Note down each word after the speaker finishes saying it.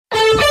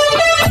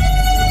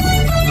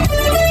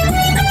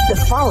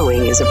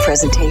following is a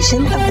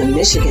presentation of the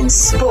Michigan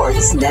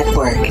Sports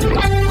Network.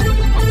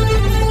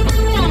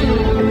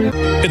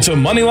 It's a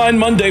Moneyline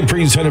Monday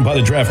presented by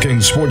the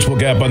DraftKings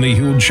Sportsbook app on the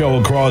Huge Show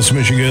across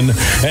Michigan.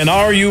 And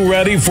are you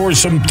ready for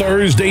some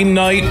Thursday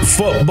night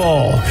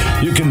football?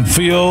 You can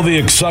feel the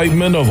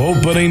excitement of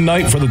opening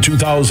night for the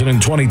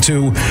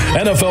 2022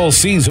 NFL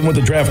season with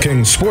the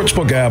DraftKings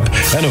Sportsbook app,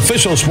 an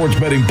official sports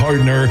betting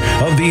partner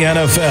of the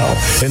NFL.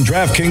 And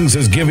DraftKings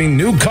is giving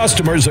new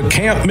customers a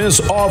can't-miss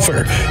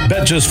offer.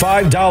 Bet just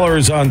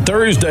 $5 on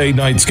Thursday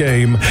night's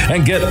game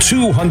and get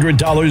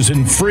 $200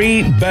 in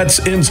free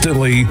bets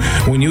instantly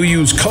when you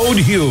use code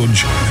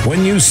HUGE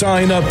when you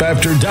sign up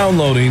after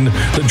downloading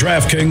the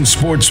DraftKings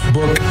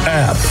Sportsbook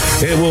app.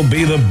 It will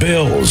be the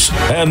Bills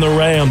and the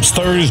Rams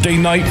Thursday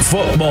night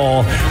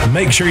football.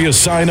 Make sure you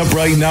sign up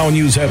right now and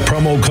use that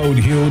promo code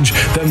HUGE.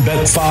 Then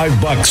bet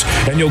 $5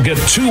 and you'll get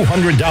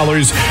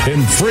 $200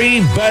 in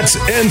free bets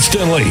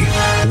instantly.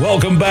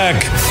 Welcome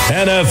back,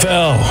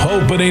 NFL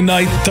opening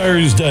night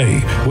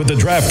Thursday with the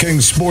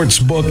DraftKings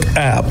Sportsbook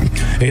app.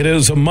 It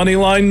is a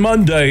Moneyline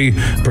Monday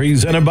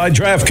presented by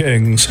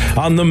DraftKings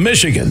on the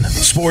Michigan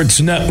Sports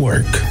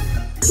Network.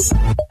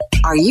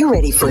 Are you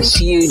ready for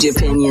huge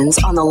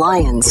opinions on the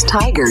Lions,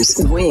 Tigers,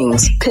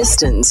 Wings,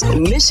 Pistons,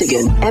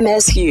 Michigan,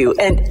 MSU,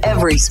 and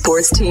every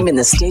sports team in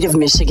the state of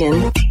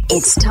Michigan?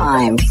 It's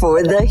time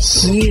for The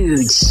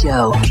Huge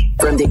Show.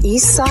 From the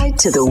east side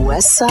to the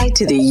west side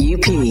to the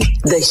UP,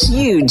 The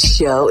Huge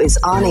Show is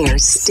on air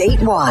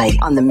statewide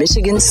on the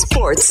Michigan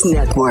Sports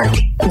Network.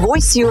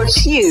 Voice your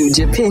huge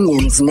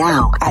opinions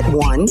now at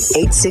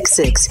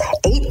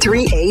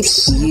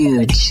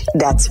 1-866-838-HUGE.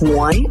 That's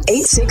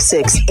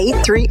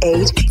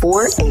 1-866-838-4843.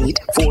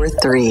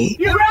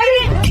 You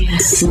ready?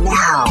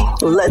 Now,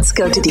 let's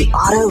go to the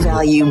Auto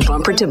Value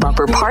Bumper to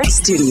Bumper Parts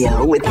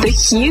Studio with the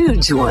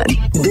huge one,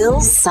 Bill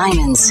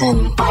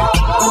Simonson.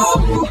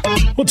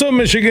 What's up,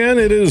 Michigan?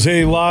 It is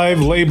a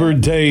live Labor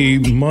Day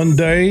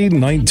Monday,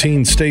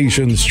 19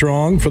 stations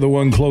strong. For the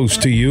one close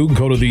to you,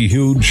 go to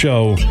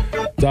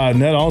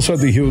thehugeshow.net. Also at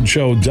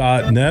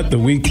thehugeshow.net. The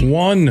Week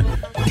 1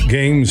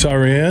 games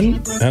are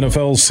in.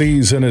 NFL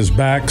season is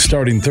back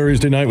starting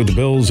Thursday night with the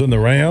Bills and the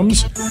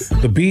Rams.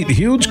 The Beat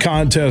Huge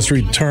contest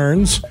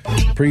returns,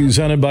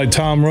 presented by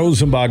Tom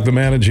Rosenbach, the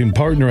managing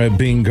partner at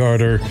Bean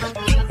Garter,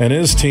 and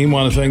his team.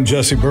 Want to thank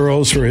Jesse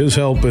Burrows for his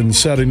help in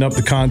setting up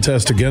the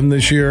contest again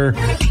this year.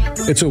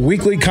 It's a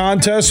weekly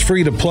contest,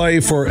 free to play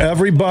for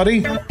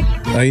everybody.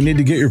 You need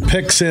to get your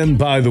picks in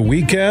by the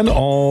weekend.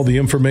 All the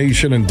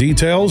information and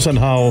details on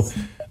how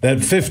that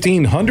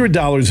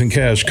 $1,500 in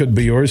cash could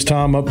be yours.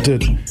 Tom upped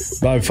it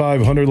by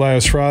 $500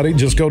 last Friday.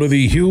 Just go to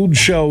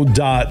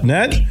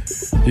thehugeshow.net.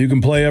 You can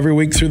play every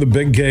week through the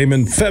big game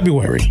in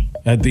February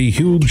at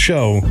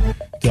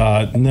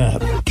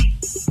thehugeshow.net.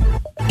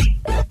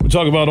 We'll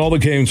talk about all the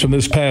games from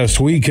this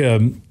past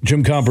weekend.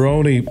 Jim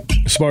Comparoni,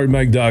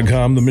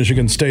 SmartMag.com, the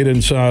Michigan State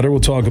Insider. We'll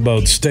talk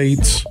about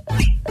states.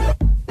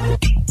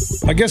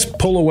 I guess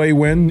pull-away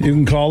win, you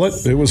can call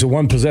it. It was a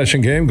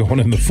one-possession game going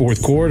in the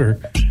fourth quarter.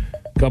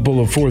 Couple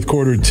of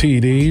fourth-quarter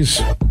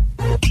TDs.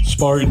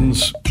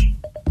 Spartans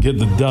get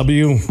the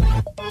W.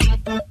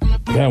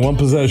 Yeah,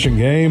 one-possession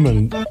game,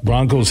 and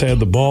Broncos had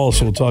the ball,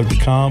 so we'll talk to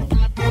Comp.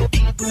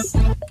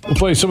 We'll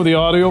play some of the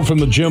audio from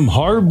the Jim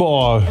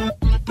Harbaugh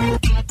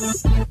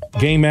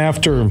game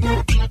after,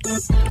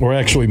 or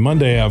actually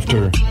Monday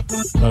after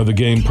the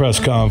game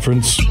press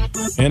conference.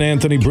 And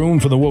Anthony Broom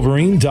from the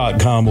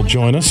Wolverine.com will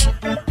join us.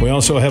 We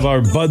also have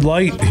our Bud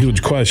Light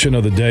huge question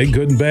of the day.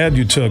 Good and bad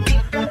you took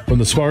from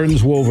the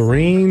Spartans,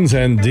 Wolverines,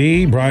 and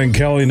D. Brian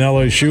Kelly and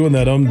LSU in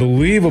that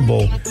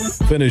unbelievable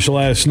finish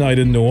last night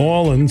in New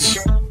Orleans.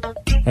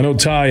 I know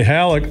Ty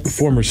Halleck,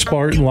 former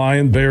Spartan,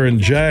 Lion, Bear, and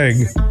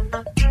Jag,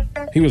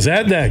 he was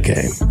at that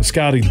game with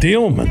Scotty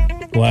Dielman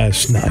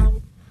last night,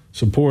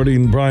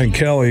 supporting Brian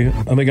Kelly.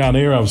 I think on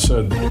air I've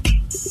said,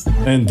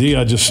 and D,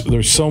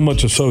 there's so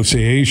much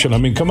association. I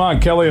mean, come on,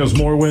 Kelly has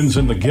more wins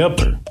than the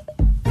Gipper.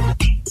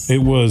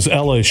 It was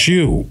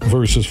LSU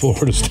versus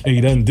Florida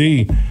State.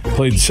 ND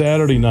played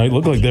Saturday night.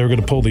 Looked like they were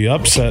going to pull the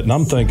upset. And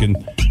I'm thinking,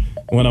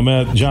 when I'm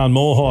at John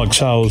Mohawk's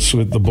house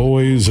with the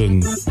boys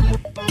and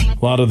a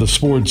lot of the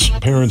sports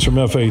parents from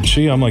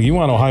FHC, I'm like, you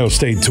want Ohio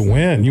State to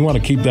win. You want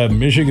to keep that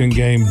Michigan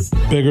game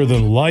bigger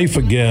than life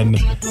again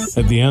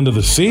at the end of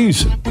the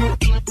season.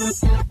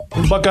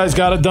 The Buckeyes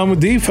got it done with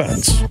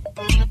defense.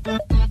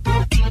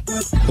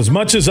 As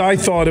much as I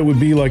thought it would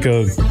be like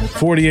a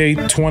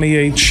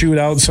 48-28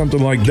 shootout,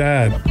 something like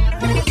that,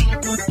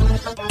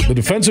 the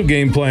defensive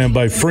game plan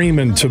by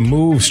Freeman to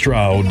move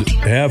Stroud,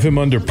 have him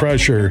under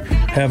pressure,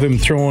 have him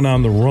throwing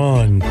on the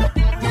run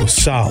was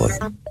solid.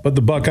 But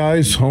the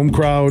Buckeyes, home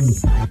crowd,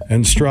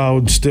 and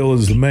Stroud still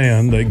is the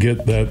man. They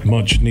get that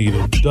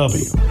much-needed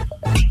W.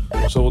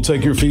 So we'll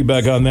take your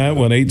feedback on that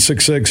one,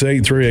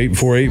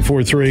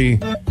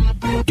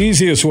 866-838-4843.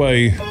 Easiest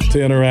way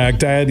to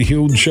interact, add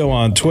Huge Show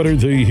on Twitter,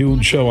 The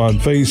Huge Show on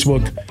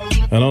Facebook,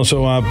 and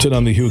also opted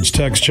on the Huge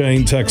text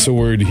chain. Text the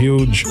word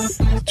HUGE,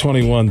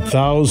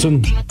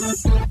 21,000.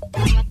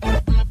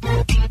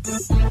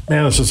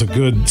 Man, this is a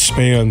good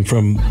span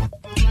from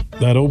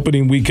that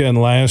opening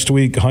weekend last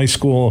week, high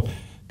school,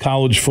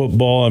 college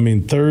football. I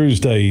mean,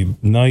 Thursday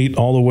night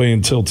all the way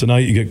until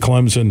tonight, you get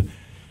Clemson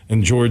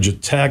and Georgia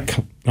Tech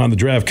on the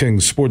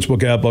DraftKings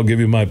Sportsbook app. I'll give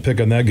you my pick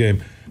on that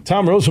game.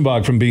 Tom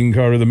Rosenbach from Bean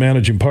Carter, the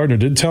managing partner,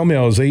 did tell me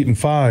I was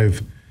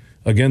 8-5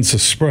 against the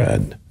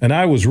spread, and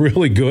I was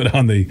really good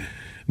on the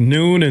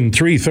noon and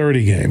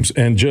 3:30 games.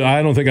 And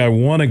I don't think I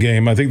won a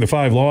game. I think the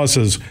 5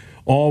 losses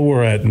all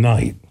were at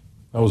night.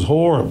 That was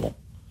horrible.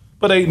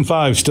 But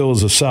 8-5 still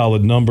is a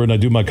solid number, and I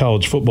do my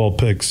college football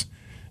picks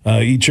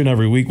each and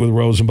every week with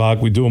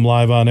Rosenbach. We do them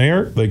live on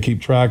air. They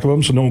keep track of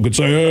them, so no one could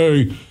say,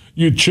 hey,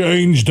 you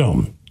changed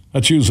them.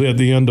 That's usually at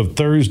the end of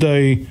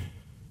Thursday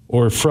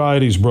or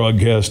Friday's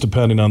broadcast,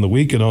 depending on the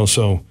week, and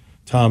also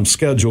Tom's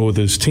schedule with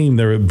his team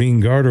there at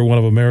Bean Carter, one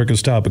of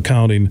America's top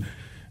accounting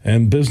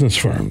and business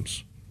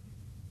firms.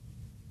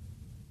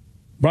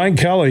 Brian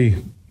Kelly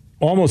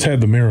almost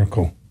had the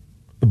miracle.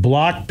 The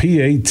block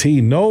PAT,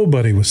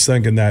 nobody was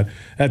thinking that.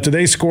 After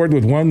they scored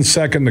with 1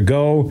 second to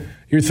go,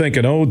 you're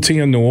thinking OT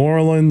in New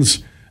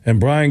Orleans and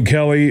Brian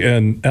Kelly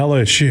and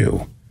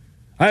LSU.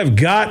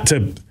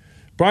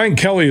 Brian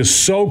Kelly is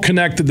so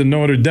connected to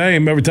Notre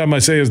Dame, every time I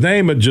say his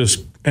name, it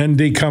just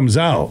ND comes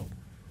out.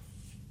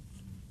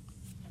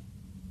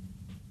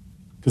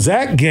 Because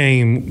that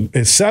game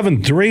is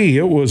 7-3.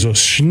 It was a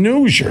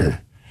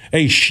snoozer.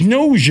 A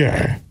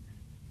snoozer.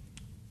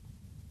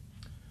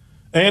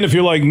 And if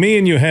you're like me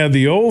and you had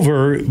the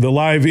over, the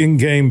live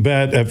in-game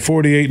bet at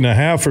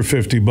 48.5 for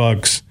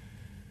 $50,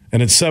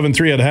 and it's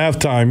 7-3 at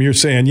halftime, you're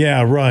saying,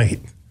 yeah, right.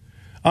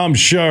 I'm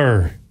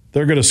sure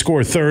they're going to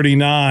score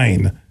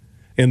 39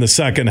 in the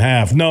second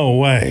half. No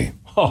way.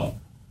 Oh.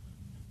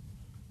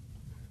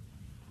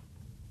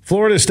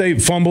 Florida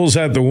State fumbles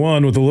at the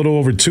 1 with a little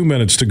over 2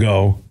 minutes to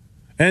go.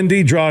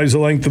 ND drives the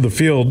length of the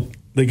field.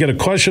 They get a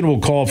questionable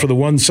call for the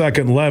 1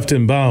 second left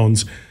in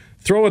bounds.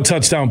 Throw a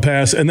touchdown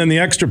pass, and then the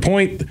extra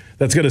point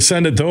that's going to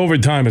send it to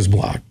overtime is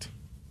blocked.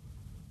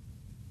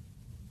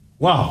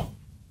 Wow.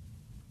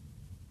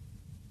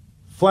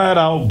 Flat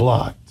out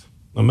blocked.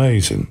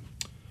 Amazing.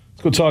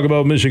 Let's go talk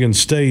about Michigan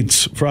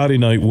State's Friday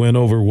night win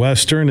over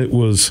Western. It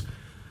was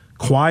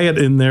quiet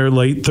in their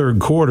late third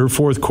quarter.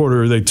 Fourth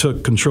quarter, they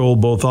took control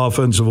both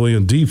offensively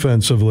and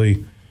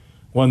defensively.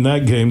 Won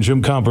that game.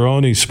 Jim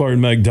Comparoni,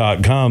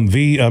 SpartanMag.com,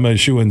 the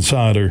MSU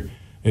Insider,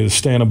 is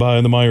standing by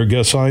on the Meyer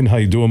guest line. How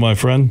you doing, my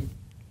friend?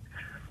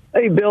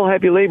 Hey, Bill.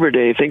 Happy Labor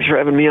Day. Thanks for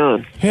having me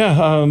on.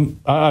 Yeah,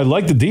 I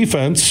like the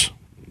defense,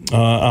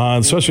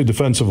 especially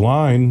defensive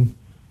line.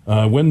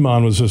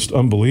 Windmon was just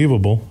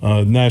unbelievable.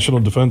 National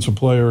Defensive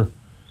Player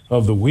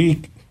of the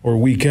Week or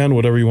weekend,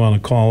 whatever you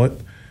want to call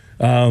it.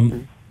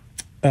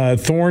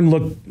 Thorne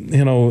looked,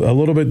 a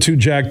little bit too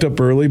jacked up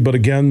early, but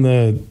again,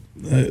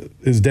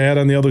 his dad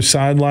on the other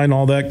sideline,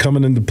 all that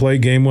coming into play.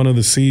 Game 1 of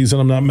the season.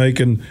 I'm not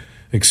making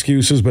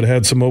excuses, but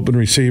had some open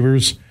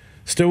receivers.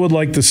 Still would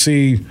like to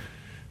see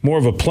more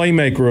of a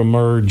playmaker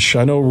emerge.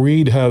 I know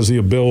Reed has the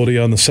ability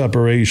on the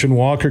separation.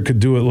 Walker could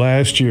do it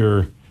last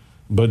year,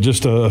 but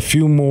just a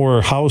few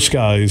more house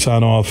guys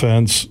on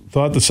offense.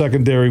 Thought the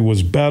secondary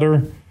was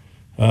better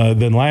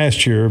than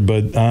last year,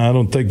 but I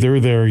don't think they're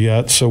there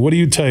yet. So what do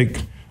you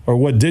take, or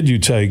what did you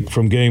take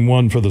from Game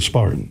 1 for the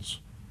Spartans?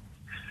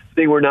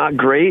 They were not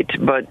great,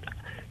 but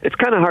it's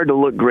kind of hard to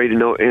look great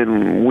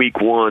in week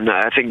 1.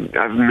 I think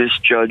I've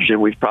misjudged, and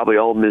we've probably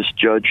all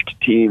misjudged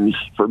teams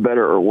for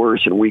better or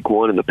worse in week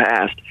 1 in the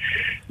past.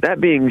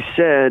 That being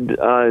said,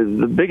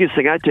 the biggest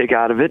thing I take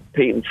out of it,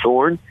 Peyton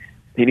Thorne,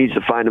 he needs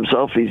to find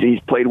himself.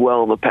 He's played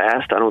well in the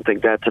past. I don't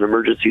think that's an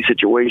emergency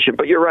situation,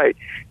 but you're right.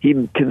 He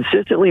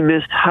consistently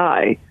missed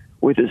high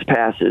with his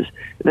passes,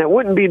 and that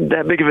wouldn't be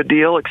that big of a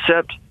deal,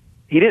 except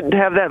he didn't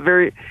have a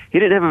very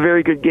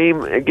good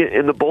game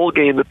in the bowl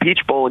game, the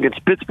Peach Bowl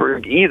against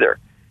Pittsburgh either.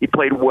 He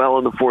played well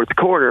in the fourth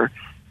quarter,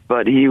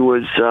 but he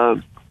was,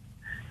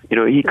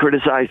 he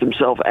criticized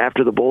himself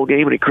after the bowl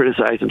game, and he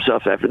criticized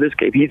himself after this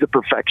game. He's a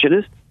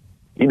perfectionist.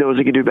 He knows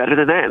he can do better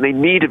than that, and they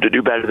need him to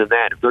do better than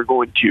that if they're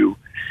going to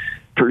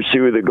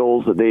pursue the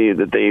goals that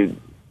they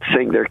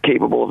think they're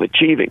capable of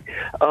achieving.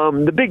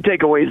 The big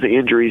takeaway is the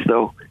injuries,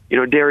 though.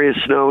 Darius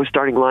Snow,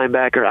 starting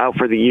linebacker, out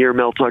for the year.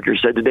 Mel Tucker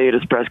said today at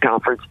his press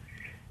conference.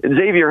 And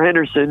Xavier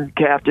Henderson,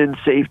 captain,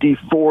 safety,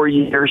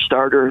 4-year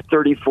starter,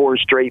 34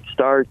 straight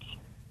starts,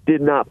 did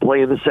not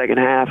play in the second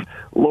half,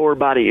 lower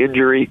body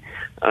injury.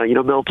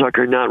 Mel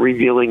Tucker not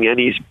revealing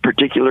any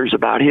particulars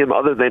about him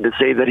other than to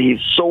say that he's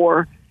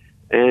sore,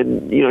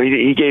 and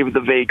he gave the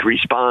vague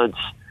response,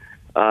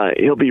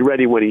 he'll be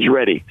ready when he's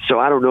ready. So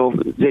I don't know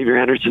if Xavier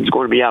Henderson's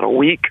going to be out a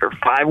week or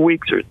 5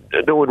 weeks, or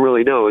no one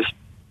really knows.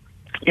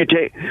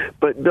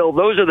 But Bill,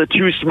 those are the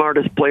two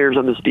smartest players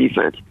on this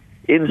defense,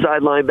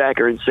 inside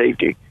linebacker and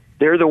safety.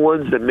 They're the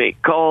ones that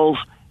make calls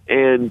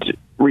and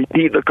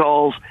repeat the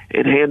calls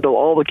and handle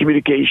all the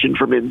communication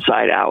from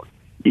inside out.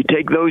 You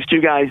take those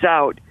two guys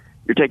out,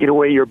 you're taking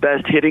away your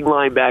best hitting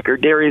linebacker.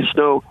 Darius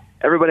Snow,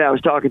 everybody I was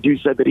talking to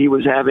said that he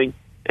was having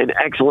an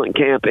excellent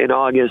camp in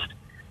August.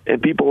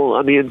 And people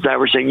on the inside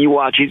were saying, you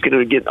watch, he's going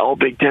to get all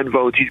Big Ten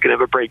votes. He's going to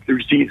have a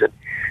breakthrough season.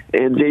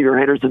 And Xavier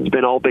Henderson's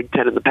been all Big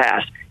Ten in the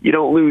past. You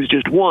don't lose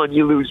just one,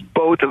 you lose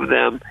both of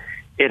them.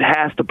 It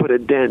has to put a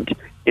dent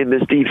in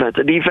this defense.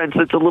 A defense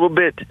that's a little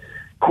bit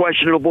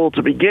questionable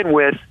to begin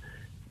with,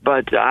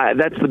 but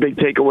that's the big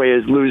takeaway,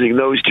 is losing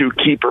those two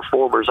key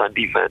performers on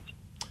defense.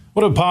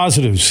 What are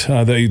positives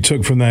that you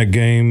took from that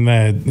game?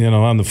 That,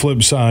 on the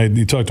flip side,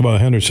 you talked about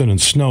Henderson and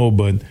Snow,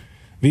 but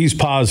these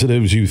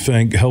positives you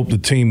think help the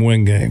team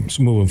win games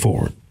moving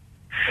forward?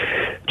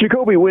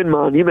 Jacoby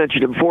Windmon, you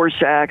mentioned him, 4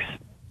 sacks.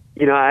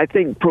 I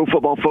think Pro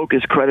Football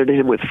Focus credited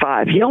him with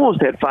 5. He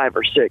almost had 5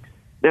 or 6.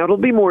 Now, it'll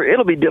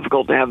be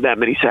difficult to have that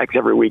many sacks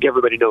every week.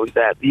 Everybody knows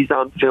that. He's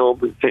on film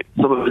with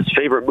some of his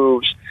favorite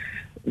moves.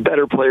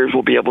 Better players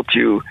will be able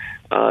to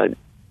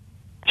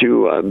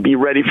be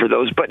ready for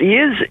those. But he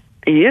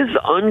is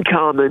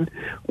uncommon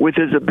with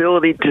his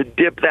ability to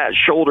dip that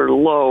shoulder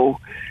low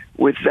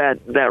with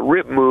that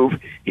rip move.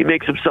 He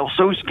makes himself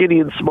so skinny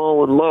and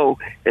small and low,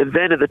 and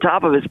then at the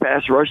top of his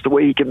pass rush, the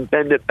way he can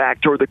bend it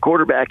back toward the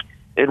quarterback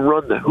and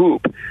run the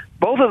hoop.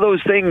 Both of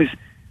those things,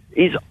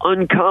 he's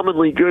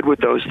uncommonly good with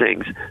those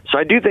things. So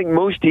I do think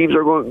most teams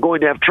are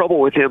going to have trouble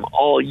with him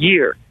all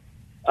year.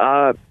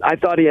 I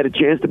thought he had a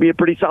chance to be a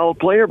pretty solid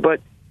player,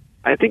 but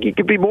I think he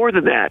could be more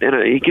than that. And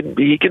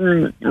he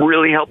can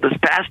really help this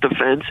pass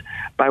defense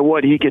by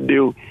what he can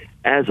do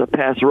as a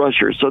pass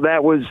rusher. So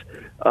that was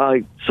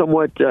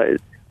somewhat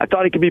I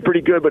thought he could be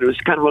pretty good, but it was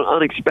kind of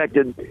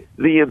unexpected,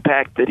 the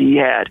impact that he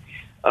had.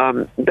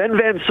 Ben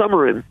Van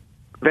Sumeren,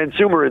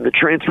 the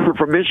transfer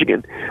from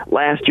Michigan,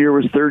 last year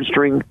was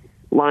third-string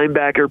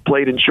linebacker,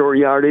 played in short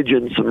yardage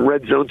and some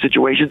red zone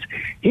situations.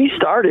 He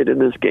started in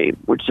this game,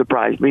 which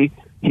surprised me.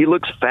 He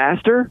looks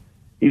faster.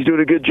 He's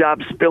doing a good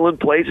job spilling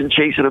plays and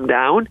chasing them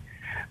down.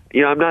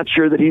 I'm not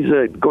sure that he's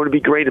going to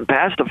be great in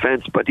pass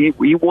defense, but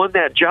he won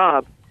that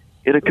job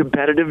in a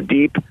competitive,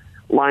 deep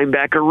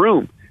linebacker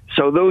room.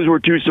 So those were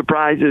 2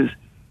 surprises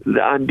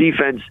on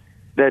defense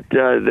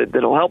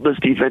that'll help this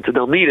defense, and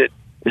they'll need it,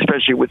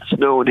 especially with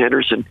Snow and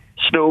Henderson.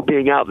 Snow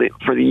being out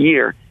for the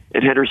year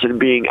and Henderson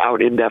being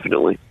out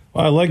indefinitely.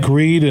 I like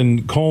Reed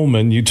and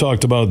Coleman. You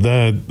talked about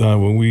that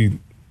when we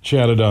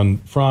chatted on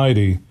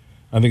Friday.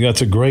 I think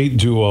that's a great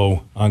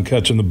duo on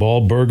catching the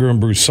ball. Berger and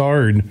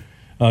Broussard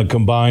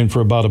combined for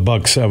about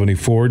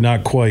 $174.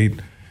 Not quite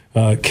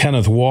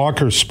Kenneth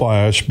Walker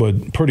splash,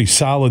 but pretty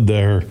solid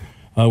there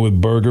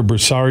with Berger.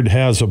 Broussard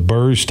has a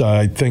burst.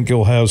 I think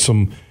he'll have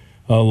some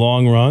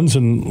long runs.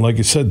 And like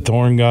you said,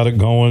 Thorne got it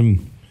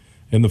going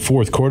in the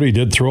fourth quarter. He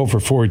did throw for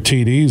 4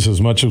 TDs, as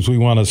much as we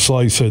want to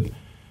slice it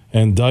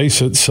and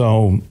dice it.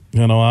 So,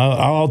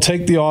 I'll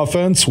take the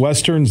offense.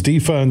 Western's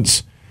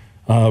defense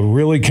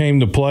really came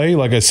to play.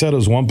 Like I said, it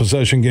was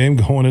 1-possession game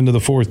going into the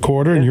fourth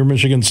quarter, and you're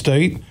Michigan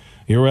State.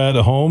 You're at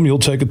home. You'll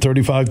take a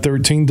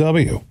 35-13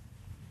 W.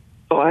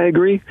 Oh, I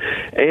agree.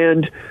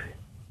 And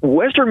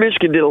Western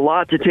Michigan did a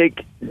lot to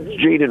take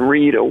Jaden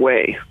Reed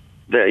away.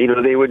 They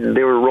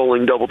were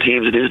rolling double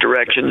teams in his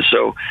direction,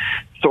 so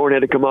Thorne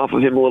had to come off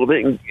of him a little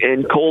bit.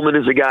 And Coleman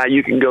is a guy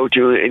you can go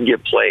to and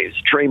get plays.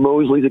 Trey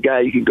Mosley's a guy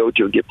you can go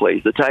to and get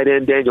plays. The tight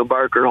end, Daniel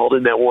Barker, hauled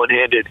in that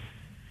one-handed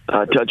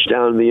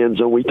touchdown in the end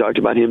zone. We talked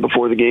about him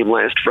before the game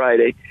last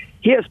Friday.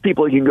 He has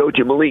people he can go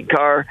to. Malik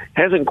Carr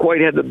hasn't quite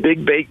had the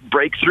big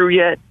breakthrough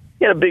yet.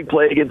 He had a big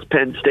play against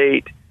Penn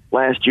State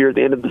last year at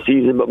the end of the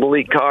season, but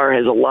Malik Carr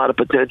has a lot of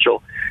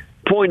potential.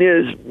 Point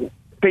is,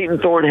 Peyton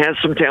Thorne has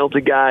some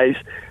talented guys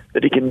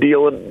that he can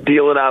deal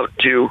it out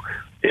to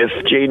if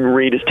Jaden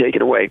Reed is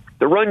taken away.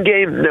 The run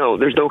game, no,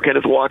 there's no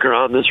Kenneth Walker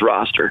on this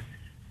roster.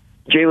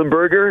 Jalen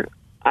Berger,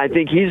 I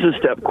think he's a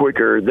step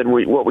quicker than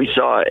what we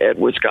saw at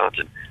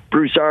Wisconsin.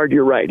 Broussard,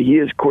 you're right. He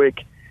is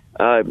quick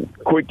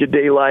to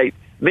daylight.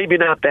 Maybe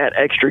not that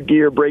extra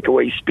gear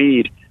breakaway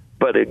speed,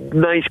 but a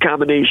nice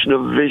combination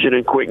of vision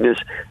and quickness.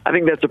 I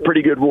think that's a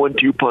pretty good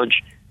 1-2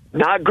 punch.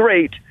 Not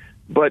great,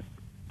 but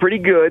pretty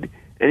good.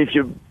 And if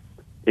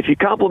you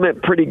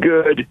complement pretty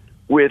good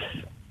with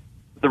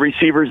the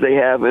receivers they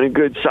have and a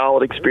good,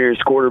 solid,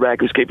 experienced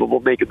quarterback who's capable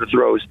of making the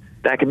throws,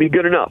 that can be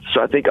good enough.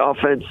 So I think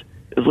offense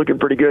is looking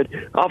pretty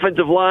good.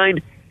 Offensive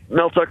line,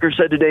 Mel Tucker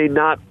said today,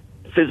 not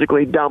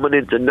physically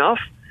dominant enough.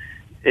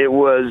 It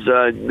was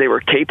they were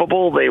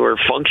capable, they were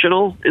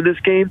functional in this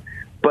game,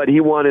 but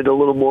he wanted a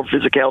little more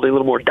physicality, a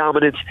little more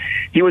dominance.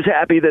 He was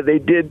happy that they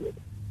did,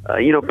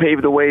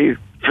 pave the way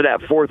for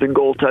that 4th and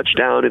goal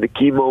touchdown in a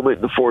key moment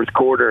in the fourth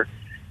quarter.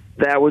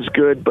 That was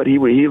good, but he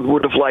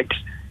would have liked,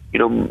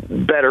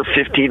 better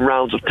 15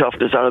 rounds of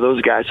toughness out of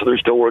those guys, so they're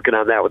still working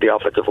on that with the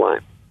offensive line.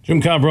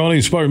 Jim Comparoni,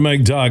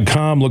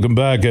 SpartanMag.com, looking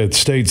back at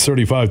State's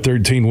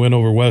 35-13 win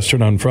over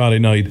Western on Friday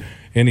night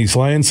in East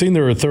Lansing.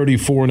 They're a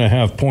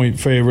 34.5-point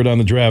favorite on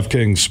the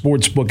DraftKings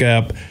Sportsbook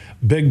app.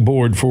 Big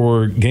board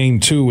for Game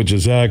 2, which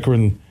is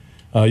Akron.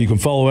 You can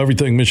follow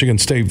everything Michigan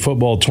State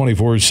football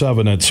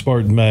 24/7 at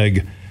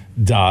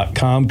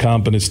SpartanMag.com.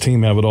 Comp and his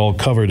team have it all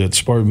covered at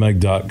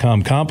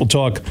SpartanMag.com. Comp will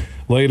talk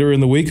later in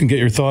the week and get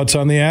your thoughts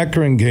on the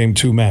Akron Game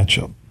 2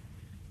 matchup.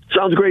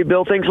 Sounds great,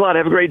 Bill. Thanks a lot.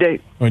 Have a great day.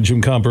 All right,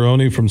 Jim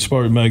Comparoni from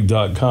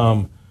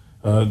SpartanMag.com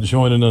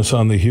joining us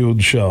on the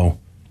Huge Show.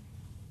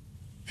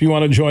 If you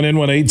want to join in,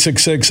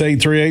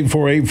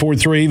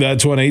 1-866-838-4843.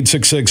 That's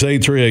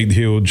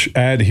 1-866-838-HUGE.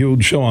 Add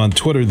Huge Show on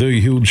Twitter,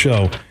 The Huge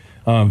Show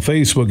on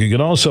Facebook. You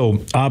can also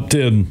opt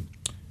in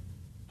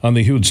on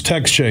the Huge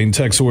text chain.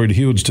 Text the word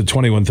HUGE to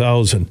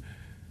 21,000.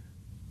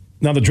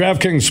 Now, the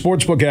DraftKings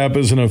Sportsbook app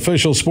is an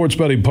official sports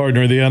betting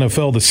partner of the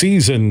NFL. The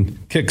season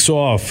kicks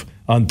off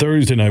on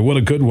Thursday night. What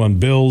a good one.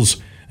 Bills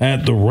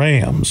at the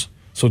Rams.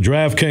 So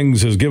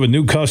DraftKings has given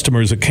new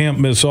customers a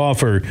can't-miss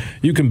offer.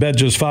 You can bet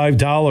just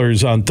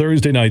 $5 on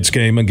Thursday night's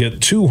game and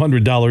get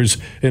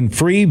 $200 in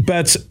free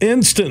bets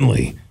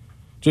instantly.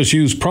 Just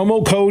use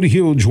promo code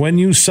HUGE when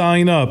you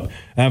sign up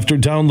after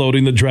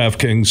downloading the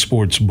DraftKings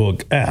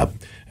Sportsbook app.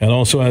 And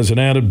also as an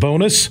added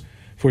bonus,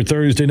 for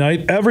Thursday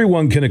night,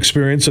 everyone can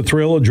experience the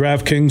thrill of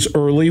DraftKings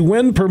early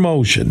win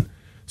promotion.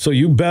 So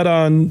you bet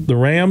on the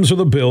Rams or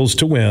the Bills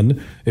to win.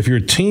 If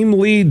your team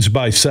leads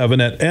by 7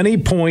 at any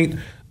point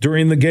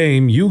during the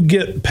game, you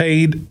get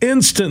paid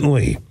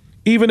instantly,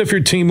 even if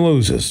your team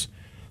loses.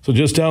 So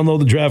just download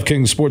the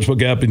DraftKings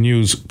Sportsbook app and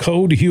use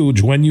code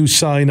HUGE when you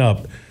sign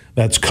up.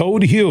 That's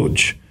code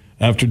HUGE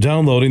after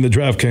downloading the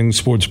DraftKings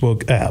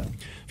Sportsbook app.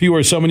 If you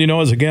or someone you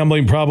know has a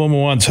gambling problem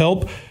and wants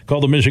help,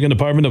 call the Michigan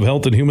Department of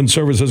Health and Human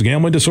Services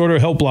Gambling Disorder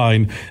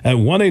Helpline at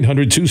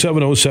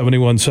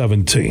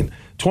 1-800-270-7117.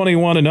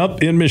 21 and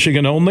up in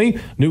Michigan only.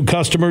 New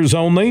customers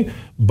only.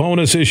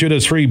 Bonus issued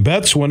as free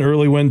bets when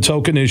early win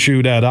token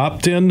issued at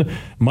opt-in.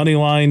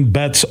 Moneyline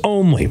bets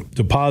only.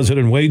 Deposit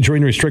and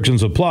wagering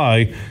restrictions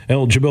apply.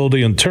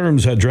 Eligibility and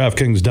terms at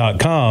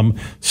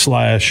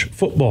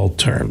DraftKings.com/football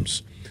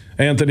terms.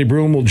 Anthony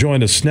Broome will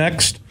join us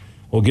next.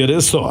 We'll get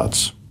his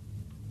thoughts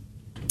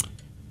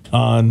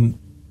on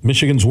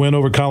Michigan's win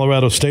over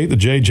Colorado State, the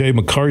J.J.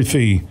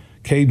 McCarthy,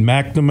 Cade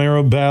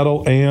McNamara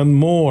battle, and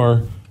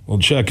more. We'll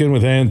check in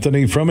with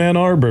Anthony from Ann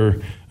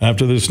Arbor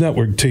after this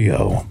network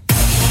TO.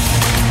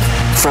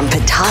 From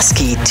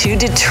Petoskey to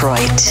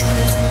Detroit,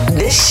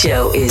 this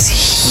show is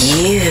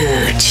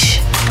huge.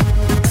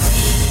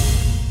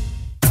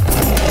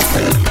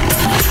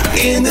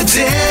 In the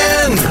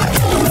Den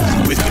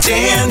with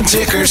Dan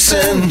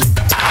Dickerson.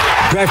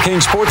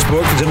 DraftKings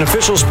Sportsbook is an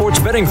official sports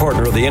betting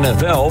partner of the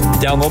NFL.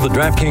 Download the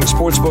DraftKings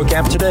Sportsbook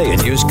app today and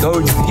use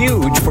code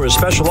HUGE for a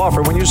special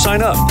offer when you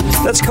sign up.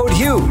 That's code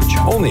HUGE,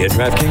 only at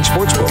DraftKings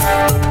Sportsbook.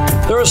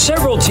 There are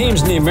several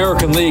teams in the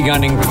American League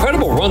on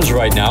incredible runs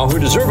right now who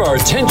deserve our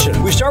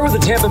attention. We start with the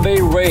Tampa Bay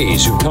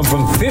Rays, who come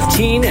from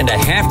 15 and a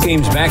half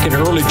games back in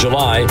early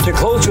July to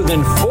close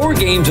within 4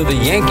 games of the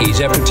Yankees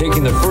after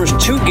taking the first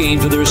 2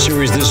 games of their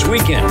series this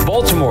weekend.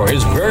 Baltimore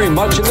is very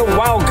much in the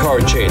wild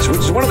card chase, which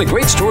is one of the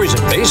great stories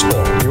in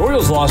baseball. The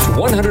Orioles lost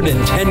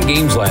 110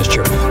 games last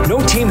year.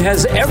 No team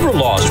has ever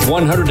lost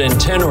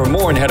 110 or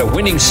more and had a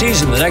winning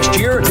season the next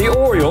year. The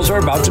Orioles are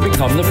about to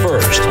become the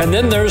first. And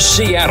then there's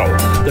Seattle.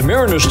 The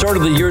Mariners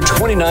started the year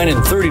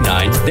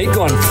 29-39. They'd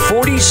gone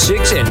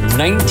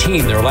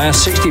 46-19 their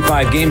last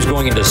 65 games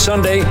going into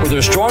Sunday. With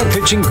their strong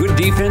pitching, good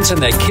defense,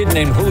 and that kid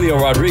named Julio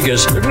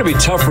Rodriguez, they're going to be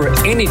tough for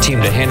any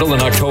team to handle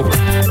in October.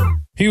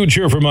 Huge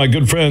here for my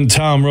good friend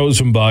Tom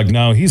Rosenbach.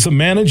 Now, he's a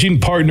managing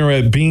partner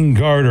at Beene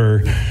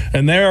Garter,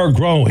 and they are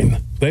growing.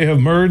 They have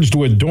merged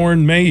with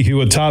Doeren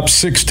Mayhew, a top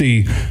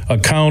 60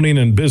 accounting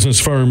and business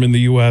firm in the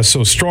U.S.,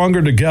 so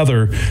stronger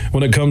together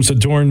when it comes to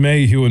Doeren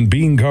Mayhew and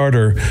Beene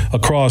Garter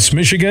across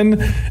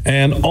Michigan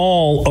and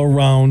all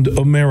around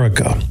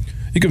America.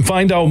 You can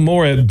find out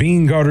more at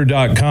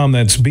BeeneGarter.com.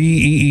 That's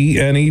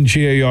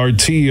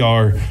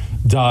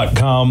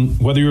BeeneGarter.com.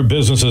 Whether your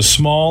business is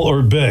small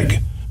or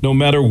big, no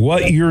matter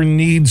what your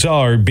needs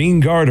are,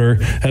 Beene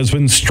Garter has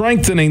been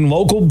strengthening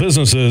local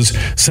businesses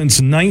since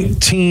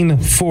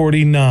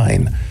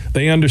 1949.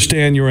 They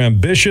understand your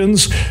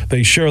ambitions,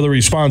 they share the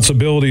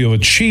responsibility of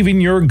achieving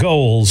your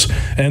goals,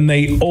 and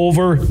they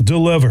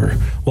over-deliver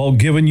while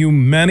giving you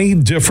many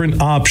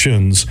different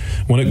options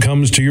when it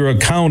comes to your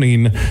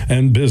accounting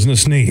and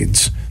business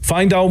needs.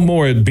 Find out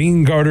more at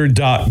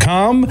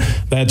BeeneGarter.com.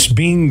 That's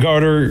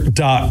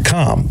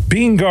BeeneGarter.com.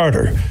 Beene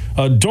Garter,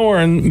 a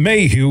Doeren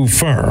Mayhew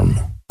firm.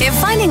 If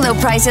finding low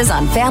prices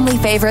on family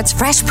favorites,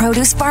 fresh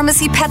produce,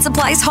 pharmacy, pet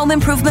supplies, home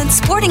improvement,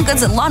 sporting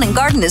goods, and lawn and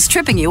garden is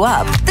tripping you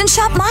up, then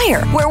shop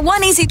Meijer, where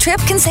one easy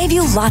trip can save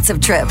you lots of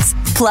trips.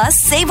 Plus,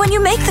 save when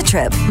you make the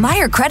trip.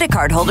 Meijer credit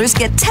card holders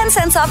get 10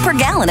 cents off per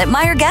gallon at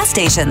Meijer gas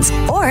stations.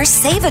 Or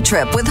save a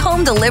trip with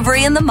home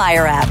delivery in the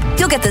Meijer app.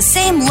 You'll get the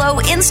same low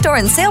in-store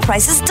and sale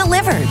prices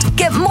delivered.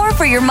 Get more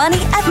for your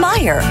money at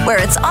Meijer,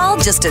 where it's all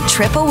just a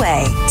trip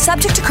away.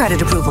 Subject to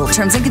credit approval.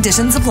 Terms and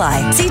conditions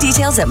apply. See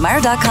details at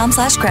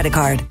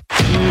Meijer.com/creditcard.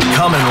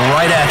 Coming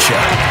right at you,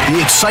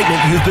 the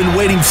excitement you've been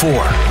waiting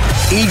for.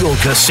 Eagle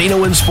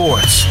Casino and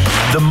Sports,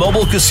 the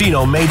mobile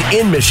casino made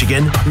in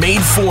Michigan,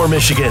 made for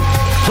Michigan.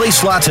 Play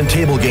slots and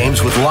table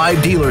games with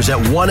live dealers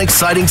at one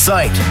exciting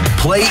site,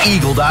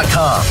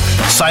 PlayEagle.com.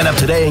 Sign up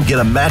today and get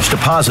a match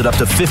deposit up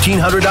to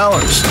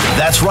 $1,500.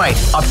 That's right,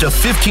 up to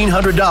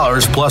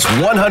 $1,500 plus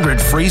 100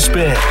 free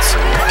spins.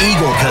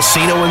 Eagle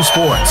Casino and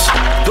Sports.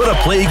 Go to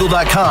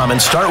PlayEagle.com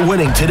and start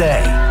winning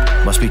today.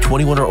 Must be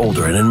 21 or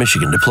older and in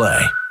Michigan to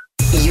play.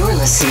 You're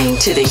listening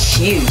to The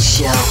Huge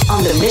Show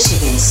on the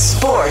Michigan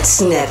Sports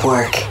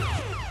Network.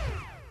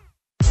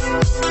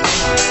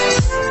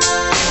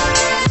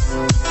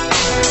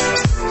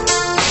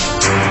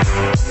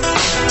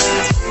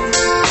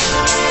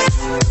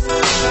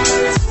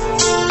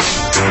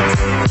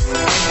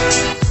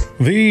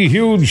 The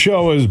Huge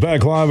Show is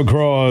back live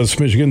across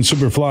Michigan.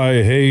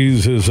 Superfly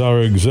Hayes is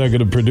our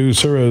executive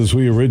producer as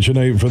we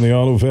originate from the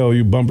Auto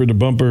Value Bumper to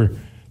Bumper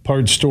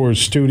Parts Store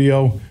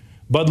studio.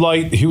 Bud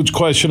Light, huge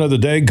question of the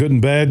day, good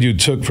and bad, you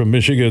took from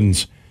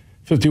Michigan's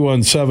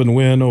 51-7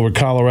 win over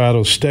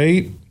Colorado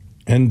State.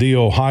 ND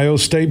Ohio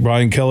State,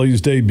 Brian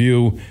Kelly's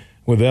debut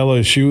with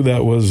LSU.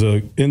 That was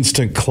an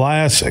instant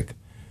classic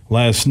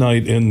last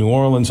night in New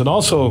Orleans. And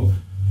also,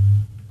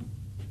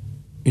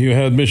 you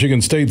had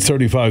Michigan State's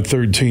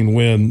 35-13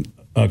 win.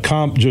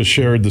 Comp just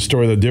shared the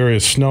story that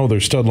Darius Snow, their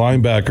stud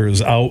linebacker,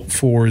 is out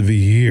for the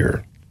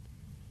year.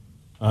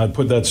 I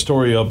put that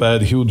story up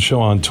at Huge Show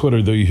on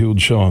Twitter, The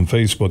Huge Show on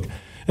Facebook.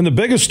 And the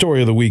biggest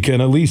story of the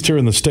weekend, at least here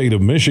in the state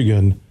of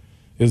Michigan,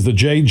 is the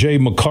J.J.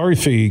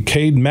 McCarthy,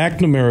 Cade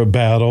McNamara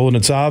battle. And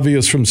it's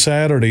obvious from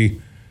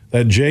Saturday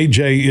that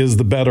J.J. is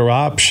the better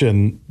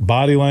option.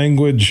 Body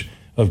language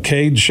of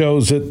Cade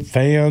shows it,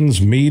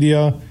 fans,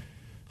 media.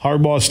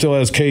 Harbaugh still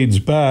has Cade's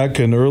back.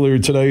 And earlier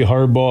today,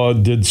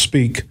 Harbaugh did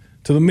speak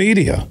to the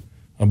media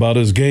about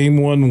his Game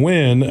 1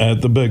 win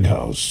at the Big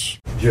House.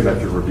 Jim,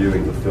 after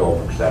reviewing the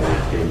film from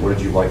Saturday's game, what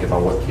did you like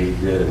about what Cade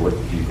did, and what do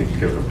you think you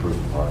could have improved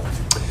upon?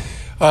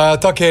 I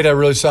thought Cade had a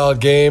really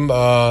solid game.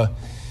 I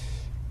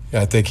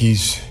think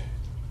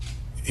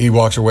he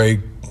walks away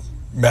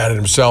mad at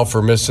himself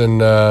for missing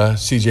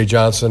C.J.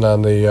 Johnson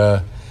on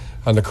the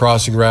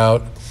crossing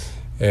route,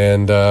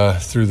 and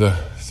threw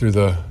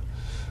the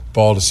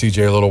ball to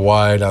C.J. a little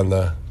wide on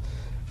the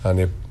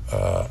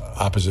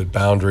opposite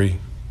boundary.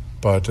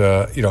 But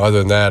other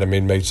than that,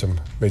 made some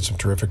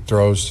terrific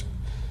throws.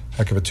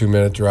 Heck of a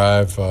 2-minute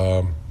drive.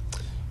 I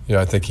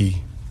think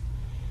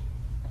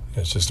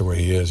it's just the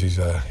way he is. He's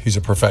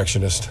a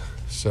perfectionist.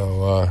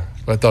 So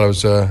I thought it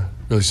was a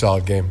really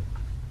solid game.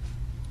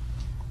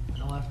 On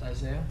the left,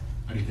 Isaiah.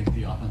 How do you think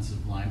the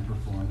offensive line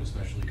performed,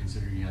 especially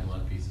considering you had a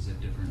lot of pieces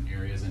at different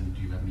areas? And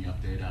do you have any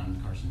update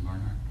on Carson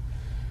Barnhart?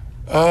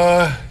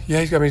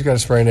 He's got a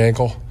sprained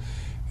ankle,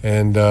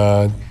 and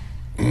I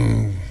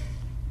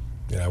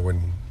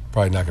wouldn't.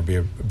 Probably not going to be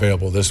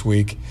available this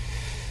week.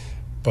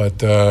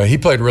 But he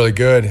played really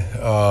good,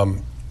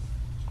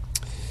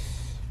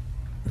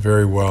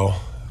 very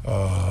well.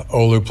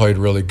 Olu played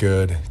really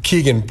good.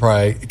 Keegan and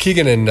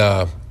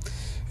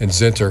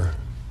Zinter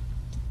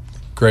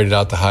graded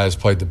out the highest,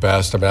 played the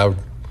best. I would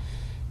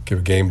give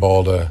a game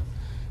ball to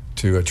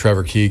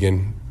Trevor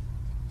Keegan,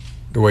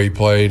 the way he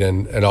played,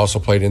 and also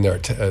played in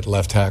there at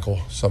left tackle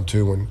some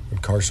too when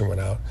Carson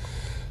went out.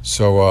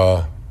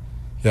 So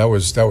that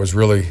was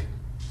really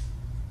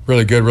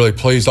good, really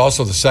pleased.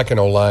 Also, the second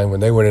O-line, when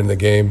they went into the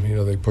game,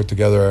 they put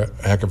together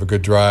a heck of a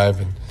good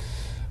drive. And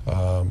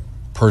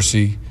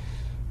Percy,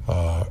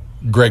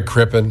 Greg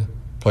Crippen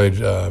played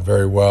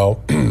very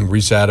well.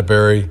 Reese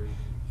Atterbury,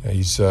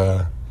 he's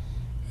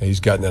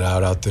gotten it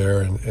out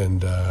there,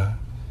 and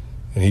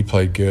he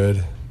played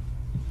good.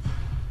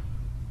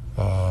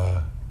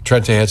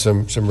 Trente had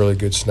some really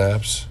good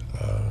snaps.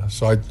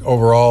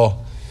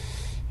 Overall,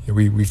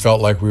 we felt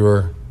like we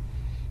were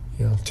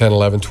 10,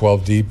 11,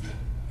 12 deep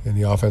in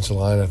the offensive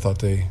line. I thought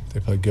they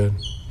played good.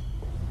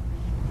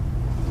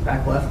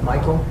 Back left,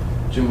 Michael.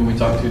 Jim, when we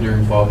talked to you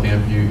during fall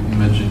camp, you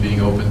mentioned being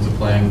open to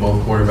playing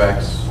both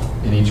quarterbacks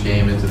in each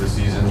game into the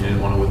season. You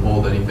didn't want to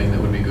withhold anything that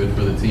would be good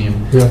for the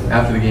team. Yeah.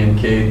 After the game,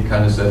 Cade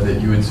kind of said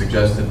that you had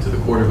suggested to the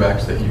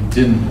quarterbacks that you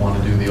didn't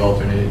want to do the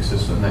alternating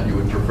system, that you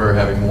would prefer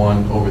having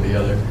one over the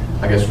other.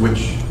 I guess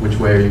which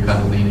way are you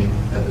kind of leaning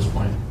at this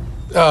point?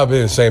 It'd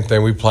be the same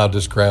thing. We plowed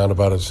this ground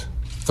about as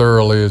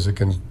thoroughly as it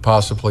can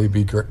possibly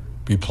be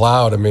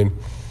plowed.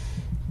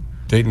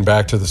 Dating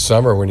back to the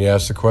summer when you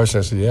asked the question,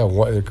 I said, yeah,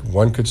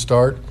 one could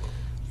start,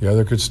 the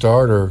other could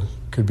start, or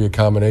could be a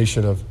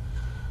combination of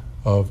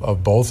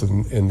both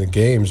in the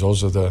games.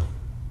 Those are the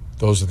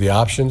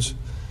options.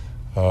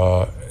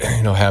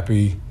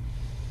 Happy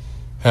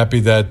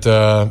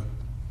that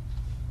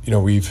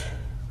we've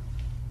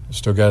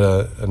still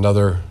got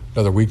another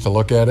week to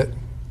look at it.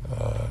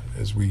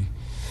 As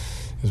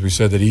we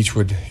said that each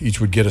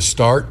would get a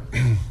start,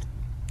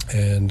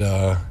 and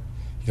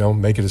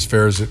make it as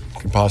fair as it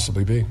can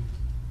possibly be.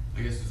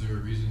 I guess, is there a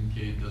reason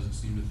Cade doesn't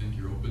seem to think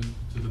you're open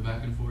to the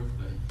back and forth?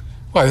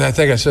 Well, I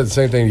think I said the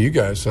same thing to you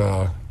guys.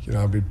 I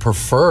would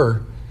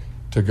prefer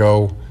to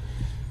go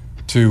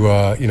to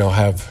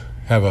have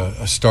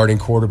a starting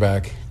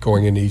quarterback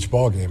going into each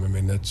ball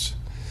game. That's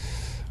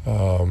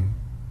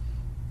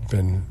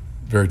been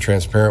very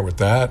transparent with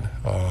that,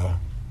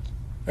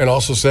 and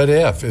also said,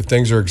 if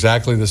things are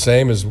exactly the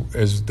same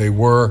as they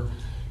were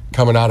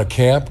coming out of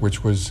camp,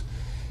 which was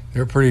they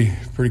were pretty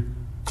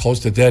close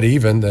to dead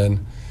even,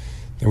 then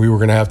we were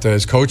going to have to,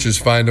 as coaches,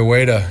 find a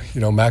way to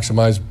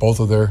maximize both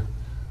of their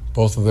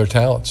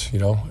talents,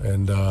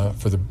 and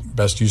for the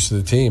best use of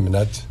the team, and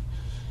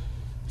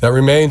that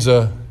remains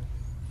a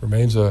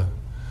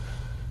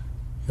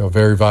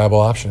very viable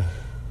option.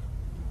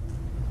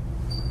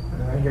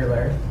 Right here,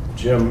 Larry.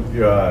 Jim,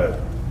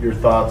 your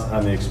thoughts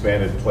on the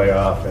expanded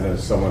playoff, and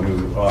as someone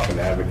who often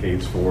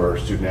advocates for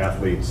student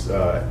athletes, do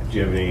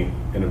you have any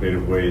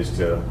innovative ways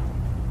to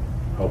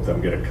help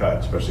them get a cut,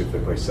 especially if they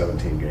play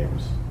 17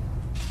 games?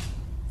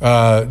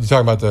 You're talking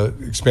about the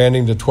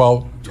expanding to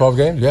 12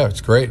 games? Yeah,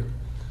 it's great.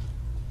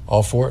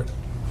 All for it.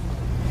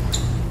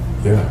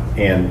 Yeah.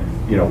 And,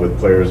 with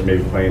players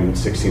maybe playing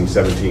 16,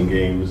 17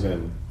 games.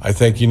 And I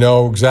think you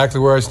know exactly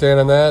where I stand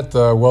on that,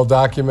 well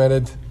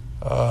documented,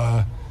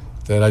 that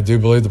I do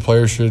believe the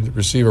players should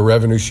receive a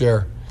revenue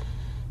share,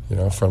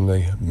 from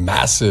the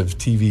massive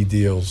TV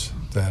deals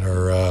that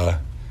are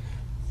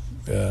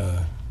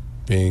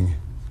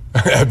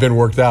have been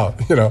worked out,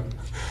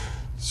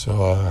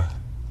 So,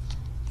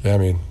 yeah, I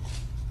mean,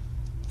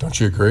 don't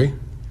you agree?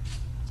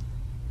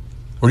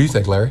 What do you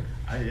think, Larry?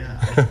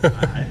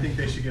 I think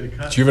they should get a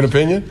cut. Do you have an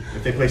opinion?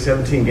 If they play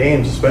 17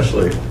 games,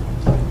 especially,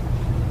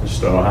 I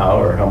just don't know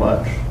how or how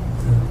much.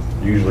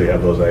 You usually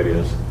have those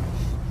ideas.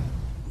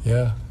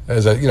 Yeah,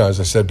 as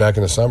I said back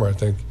in the summer, I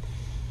think,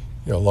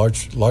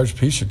 large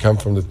piece should come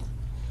from the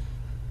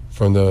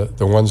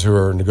ones who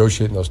are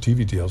negotiating those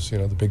TV deals.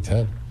 The Big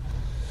Ten.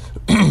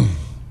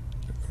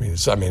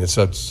 It's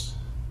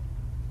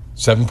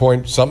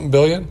 7-point-something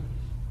billion.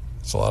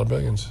 It's a lot of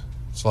billions.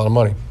 It's a lot of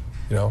money.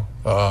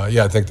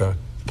 I think the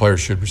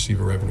players should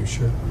receive a revenue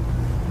share.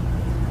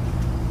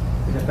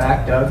 In the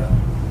back, Doug.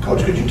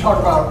 Coach, could you talk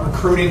about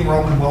recruiting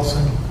Roman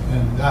Wilson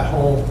and that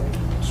whole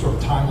sort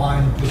of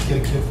timeline to get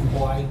a kid from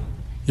Hawaii?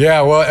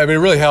 Yeah, well, it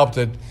really helped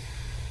that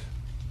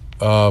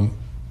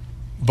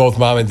both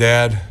mom and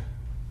dad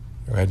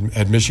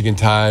had Michigan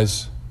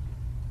ties.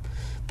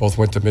 Both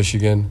went to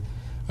Michigan,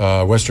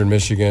 Western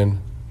Michigan.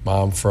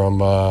 Mom from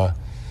the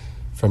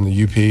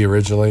UP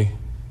originally,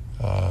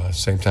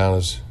 same town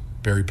as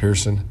Barry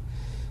Pearson,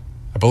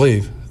 I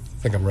believe.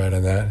 I think I'm right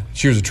on that.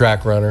 She was a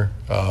track runner,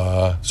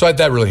 so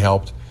that really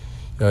helped.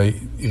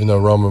 Even though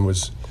Roman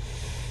was,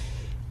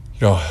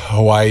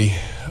 Hawaii,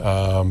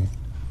 I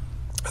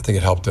think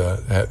it helped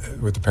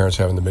with the parents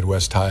having the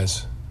Midwest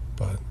ties.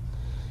 But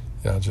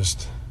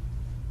just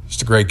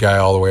a great guy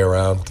all the way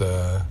around.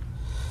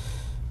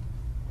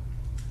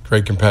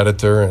 Great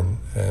competitor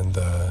and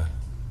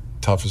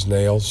tough as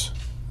nails.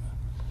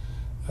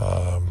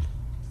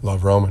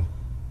 Love Roman.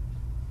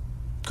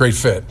 Great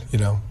fit,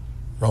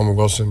 Roman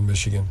Wilson,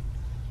 Michigan.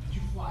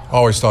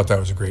 Always thought that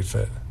was a great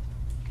fit.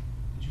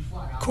 Did you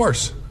fly out? Of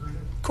course.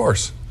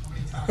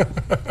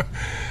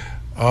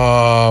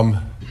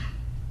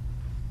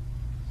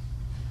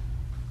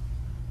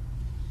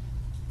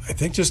 I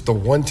think just the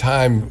one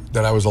time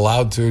that I was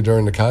allowed to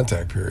during the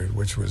contact period,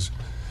 which was,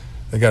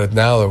 they got it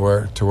now to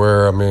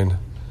where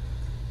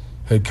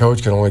head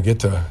coach can only get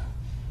to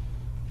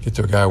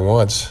a guy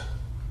once,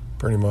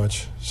 pretty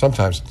much.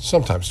 Sometimes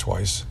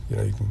twice. You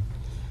can,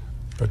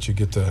 but I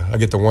get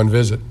the one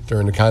visit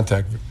during the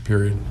contact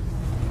period.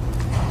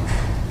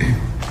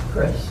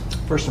 Chris.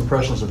 First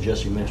impressions of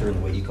Jesse Minter and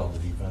the way he called the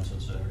defense on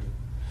Saturday?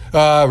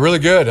 Really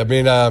good.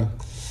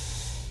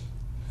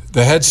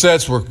 The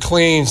headsets were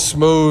clean,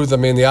 smooth.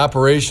 The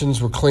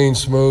operations were clean,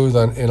 smooth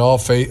in all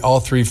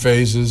three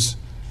phases.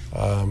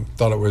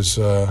 Thought it was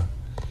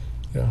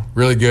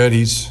really good.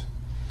 He's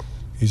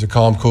a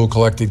calm, cool,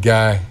 collected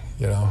guy,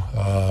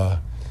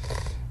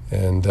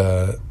 and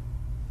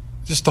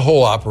just the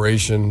whole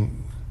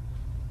operation,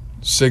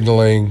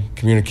 signaling,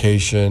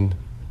 communication,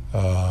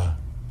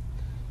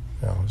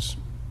 was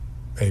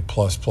A++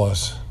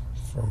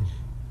 from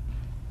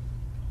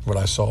what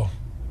I saw.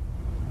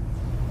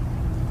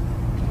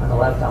 On the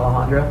left,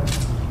 Alejandro.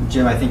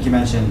 Jim, I think you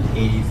mentioned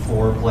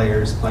 84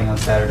 players playing on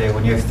Saturday.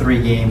 When you have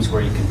 3 games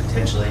where you can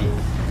potentially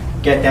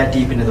get that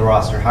deep into the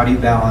roster, how do you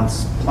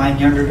balance playing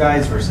younger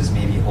guys versus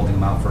maybe holding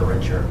them out for a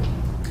red shirt?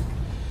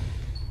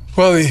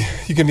 Well,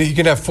 you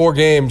can have 4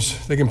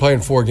 games. They can play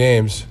in 4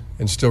 games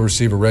and still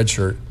receive a red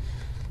shirt.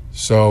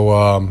 So,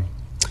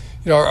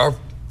 our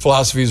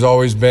philosophy has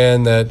always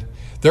been that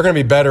they're going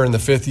to be better in the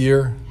 5th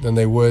year than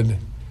they would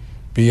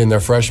be in their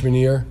freshman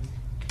year.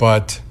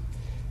 But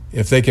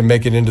if they can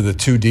make it into the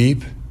 2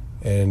 deep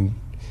and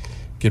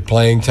get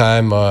playing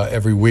time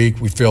every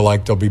week, we feel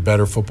like they'll be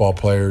better football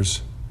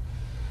players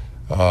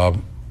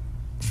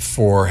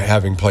for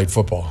having played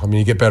football.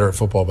 You get better at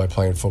football by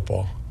playing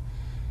football.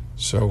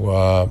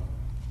 So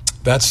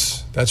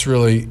that's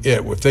really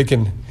it. If they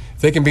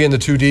can be in the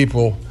 2 deep,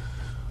 we'll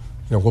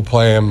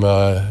play them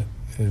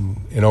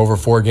in over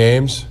 4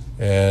 games,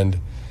 and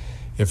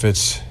if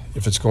it's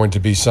going to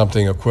be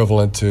something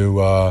equivalent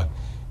to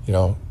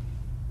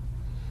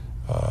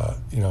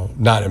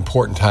not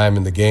important time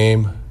in the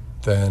game,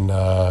 then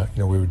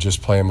we would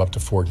just play them up to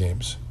 4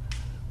 games.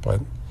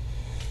 But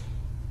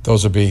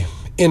those would be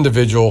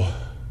individual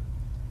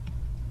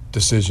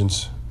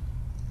decisions,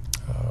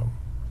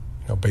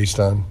 based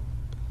on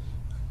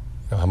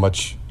how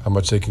much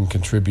they can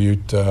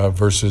contribute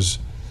versus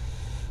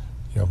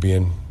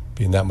being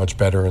that much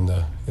better in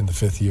the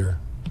 5th year.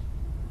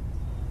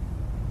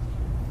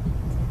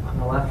 On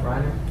the left,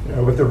 Reiner.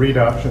 With the read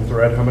option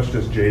threat, how much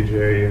does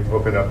JJ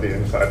open up the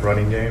inside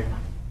running game?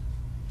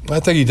 I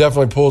think he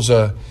definitely pulls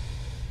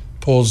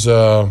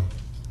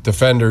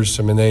defenders.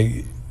 I mean,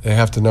 they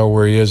have to know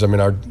where he is. I mean,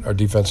 our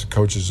defensive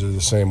coaches are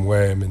the same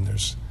way. I mean,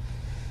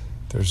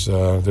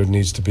 there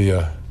needs to be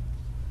a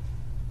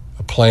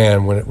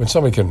plan when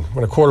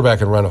a quarterback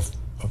can run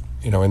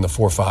in the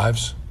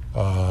 4.5s,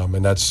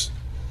 and that's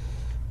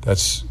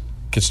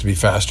gets to be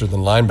faster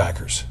than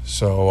linebackers.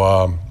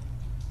 So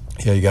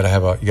you got to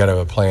have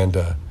a plan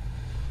to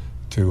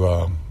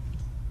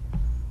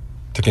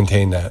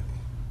contain that.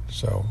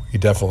 So you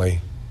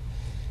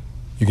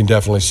can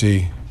definitely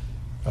see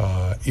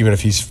even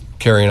if he's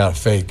carrying out a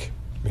fake,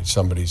 I mean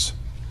somebody's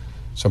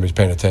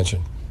paying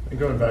attention. And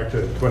going back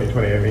to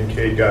 2020, I mean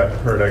Cade got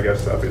hurt, I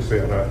guess,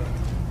 obviously on a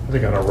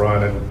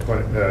run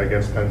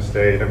against Penn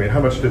State. I mean, how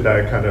much did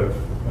that kind of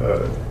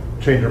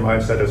change your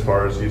mindset as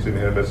far as using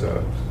him as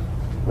a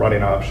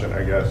running option,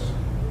 I guess?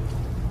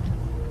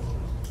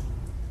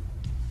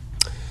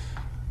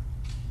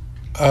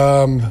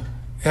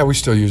 Yeah, we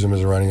still use him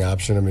as a running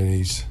option. I mean,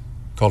 he's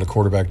called a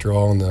quarterback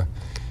draw in the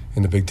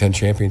Big Ten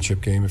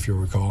championship game, if you'll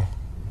recall.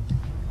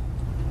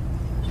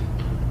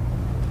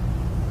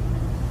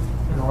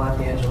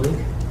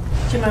 Angelique.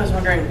 Jim, I was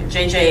wondering,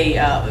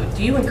 JJ,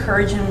 do you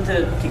encourage him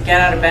to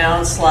get out of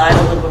bounds, slide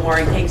a little bit more?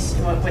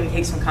 When he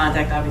takes some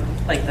contact,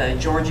 obviously, like the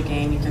Georgia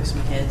game, he took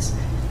some hits.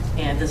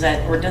 And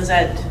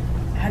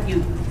how do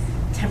you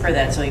temper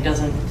that so he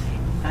doesn't,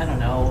 I don't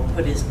know,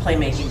 put his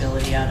playmaking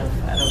ability out of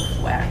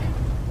whack?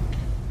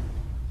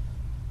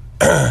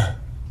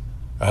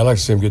 I like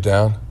to see him get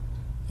down,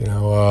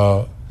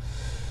 a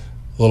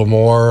little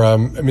more.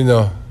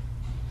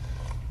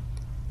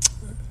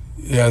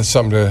 It's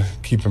something to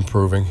keep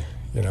improving.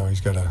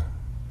 He's got to,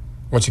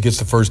 once he gets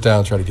the first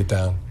down, try to get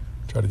down.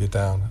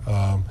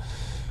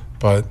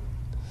 But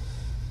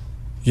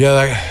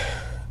I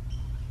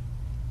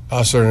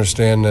also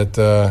understand that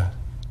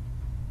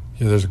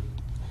there's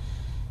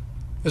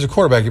a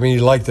quarterback. I mean,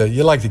 you like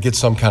to get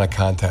some kind of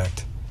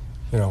contact,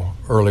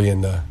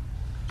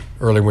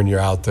 early when you're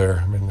out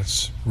there. I mean,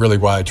 that's really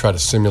why I try to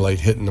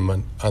simulate hitting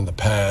them on the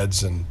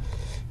pads and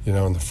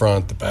in the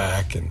front, the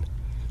back, and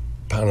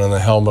pounding on the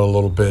helmet a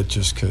little bit,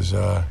 just because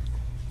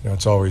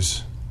it's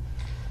always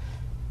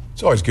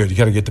good. You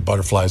got to get the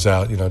butterflies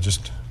out.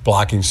 Just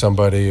blocking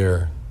somebody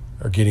or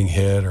getting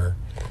hit or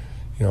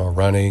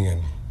running,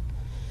 and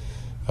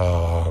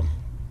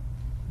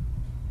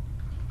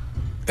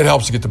it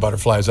helps to get the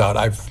butterflies out.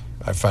 I've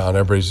found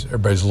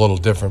everybody's a little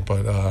different,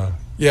 but to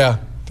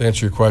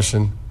answer your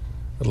question,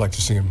 I'd like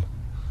to see him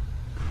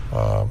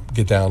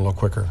get down a little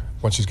quicker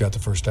once he's got the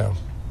first down.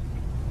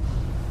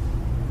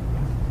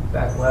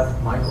 Back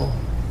left, Michael.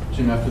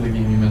 Jim, after the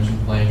game, you mentioned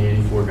playing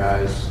 84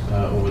 guys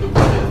over the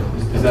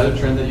weekend. Is that a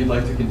trend that you'd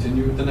like to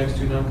continue with the next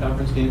two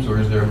non-conference games, or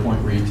is there a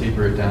point where you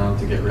taper it down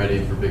to get ready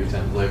for Big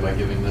Ten play by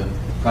giving the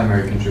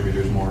primary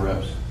contributors more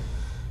reps?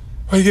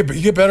 Well, you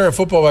get better at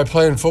football by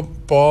playing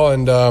football,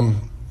 and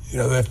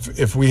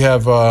if we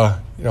have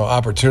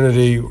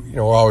opportunity,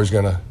 we're always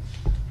gonna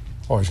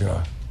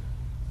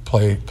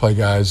play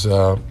guys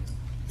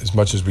as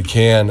much as we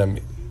can. I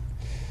mean,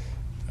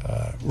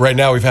 right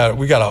now we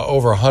got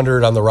over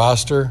 100 on the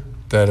roster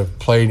that have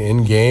played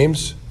in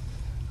games.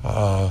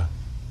 I'd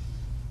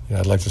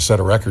like to set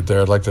a record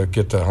there. I'd like to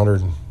get to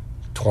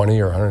 120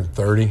 or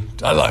 130.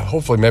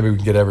 Hopefully, maybe we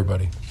can get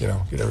everybody. Get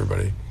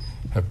everybody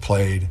have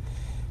played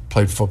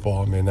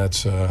football. I mean,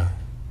 that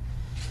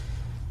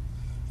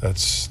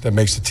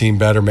makes the team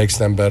better, makes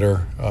them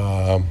better.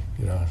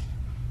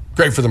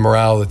 Great for the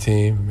morale of the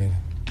team. I mean,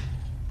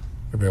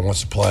 everybody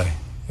wants to play,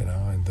 and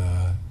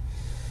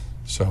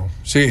so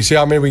see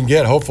how many we can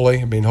get. Hopefully,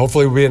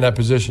 hopefully we'll be in that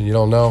position. You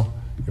don't know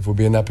if we'll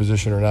be in that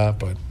position or not,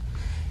 but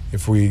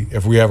if we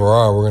ever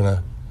are, we're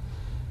gonna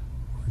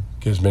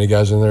get as many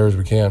guys in there as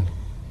we can.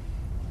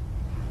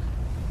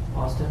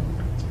 Austin.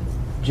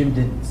 Jim,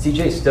 did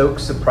CJ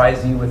Stokes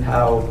surprise you with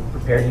how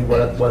prepared he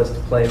was to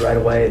play right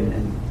away,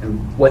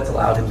 and what's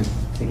allowed him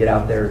to get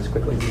out there as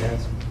quickly as he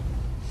has?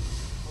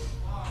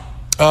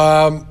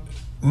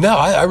 No,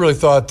 I really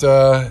thought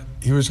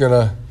he was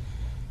gonna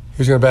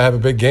have a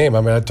big game.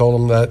 I mean, I told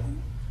him that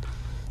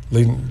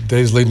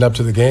days leading up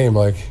to the game,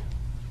 I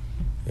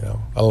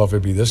don't know if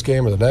it'd be this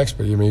game or the next,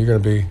 but you're going to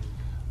be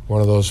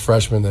one of those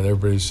freshmen that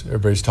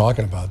everybody's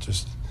talking about.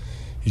 He's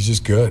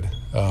just good.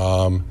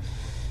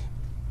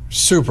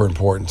 Super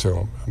important to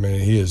him. I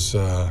mean, he is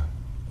a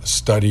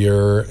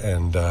studier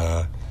and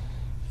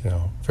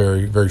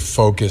very, very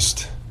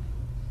focused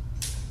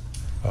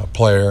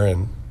player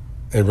and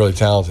really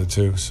talented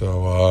too.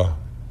 So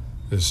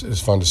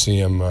it's fun to see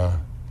him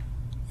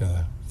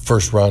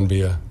first run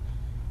be a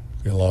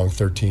long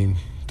 13,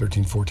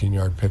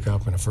 14-yard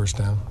pickup and a first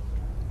down.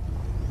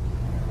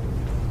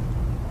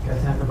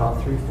 Got time for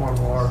about 3-4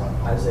 more.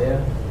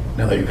 Isaiah?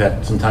 Now that you've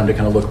had some time to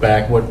kind of look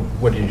back,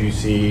 what did you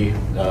see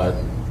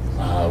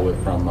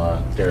from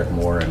Derek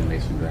Moore and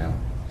Mason Graham?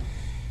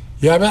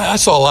 Yeah, I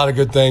saw a lot of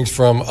good things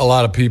from a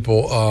lot of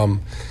people.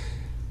 And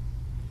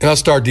I'll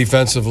start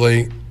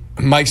defensively.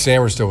 Mike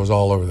Samerstill was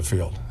all over the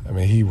field. I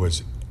mean, he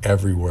was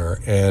everywhere.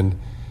 And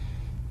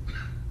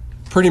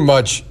pretty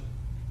much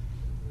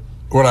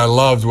what I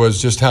loved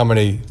was just how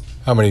many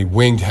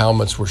winged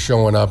helmets were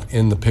showing up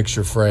in the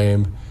picture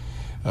frame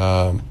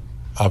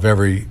of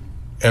every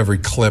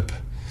clip.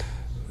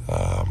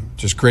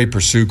 Just great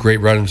pursuit, great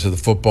run into the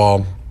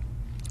football.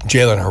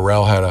 Jalen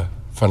Harrell had a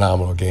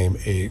phenomenal game.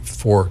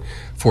 Four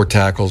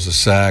tackles, a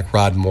sack.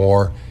 Rod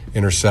Moore,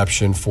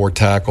 interception, 4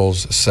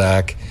 tackles, a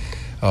sack.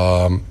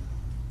 And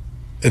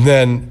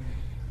then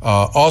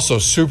also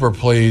super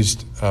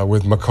pleased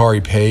with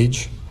Makari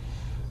Page,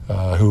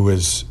 who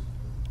was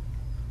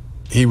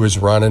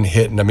running,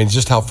 hitting. I mean,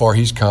 just how far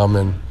he's come.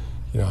 And,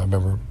 I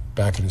remember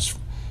back in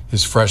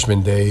his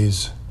freshman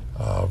days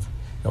of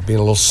being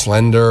a little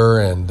slender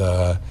and,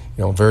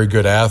 very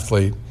good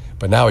athlete.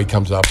 But now he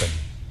comes up and,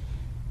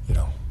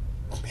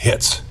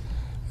 hits.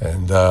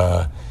 And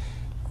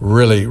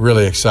really,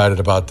 really excited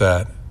about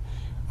that.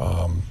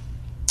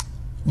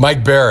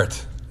 Mike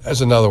Barrett, that's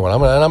another one. I'm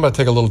going to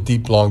take a little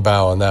deep, long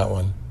bow on that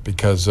one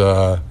because,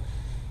 when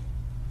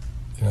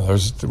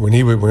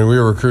we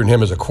were recruiting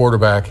him as a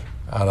quarterback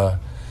out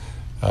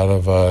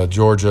of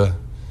Georgia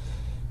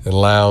in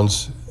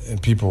Lowndes, and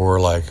people were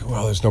like,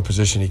 well, there's no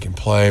position he can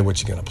play.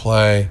 What's he going to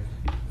play?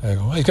 I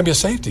go, well, he's going to be a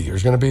safety or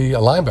he's going to be a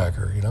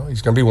linebacker.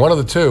 He's going to be one of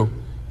the two.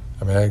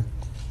 I mean,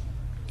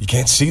 you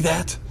can't see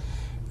that.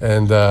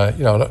 And,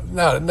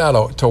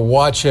 now to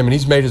watch him, and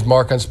he's made his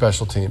mark on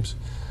special teams.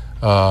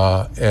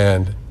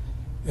 And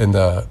in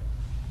the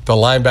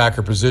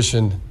linebacker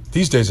position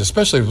these days,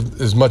 especially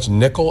as much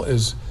nickel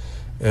as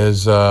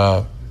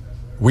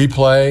we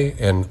play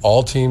and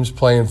all teams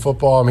play in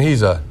football, I mean,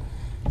 he's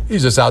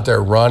just out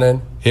there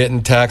running,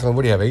 hitting, tackling.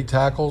 What do you have, 8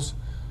 tackles?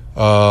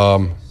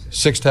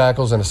 6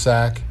 tackles and a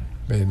sack.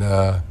 I mean,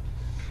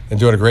 and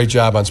doing a great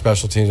job on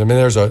special teams. I mean,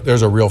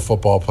 there's a real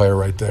football player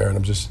right there, and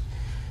I'm just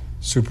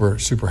super,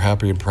 super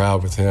happy and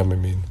proud with him. I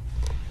mean,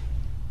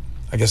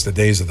 I guess the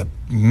days of the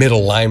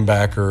middle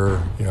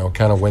linebacker,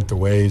 kind of went the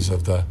ways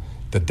of the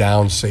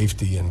down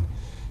safety in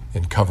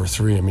cover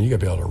 3. I mean, you got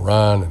to be able to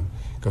run and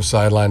go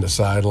sideline to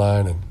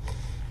sideline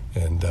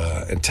and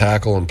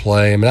tackle and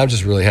play. I mean, I'm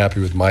just really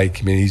happy with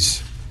Mike. I mean,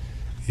 he's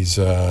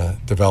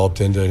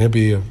developed into, and he'll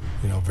be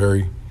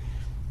very,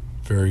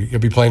 very. He'll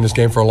be playing this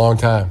game for a long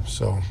time.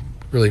 So,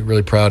 really,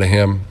 really proud of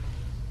him.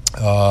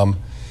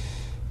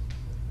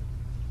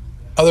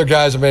 Other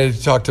guys, I mean,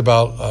 talked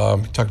about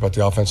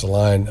the offensive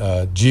line.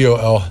 Gio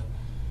El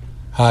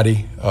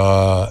Hadi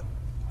got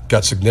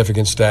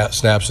significant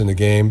snaps in the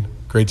game.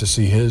 Great to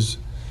see his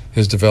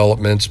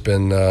development's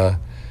been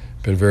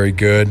very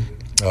good.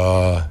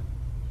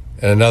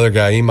 And another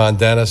guy, Iman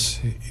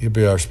Dennis, he'll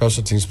be our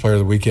special teams player of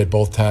the week. He had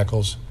both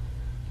tackles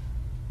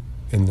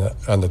on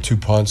the 2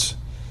 punts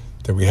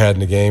that we had in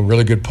the game.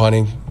 Really good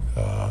punting.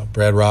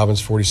 Brad Robbins,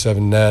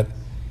 47 net.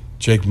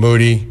 Jake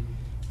Moody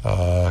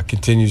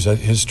continues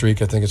his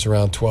streak. I think it's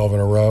around 12 in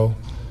a row,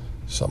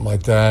 something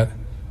like that.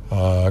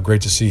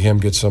 Great to see him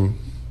get some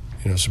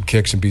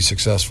kicks and be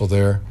successful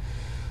there.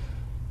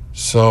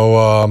 So,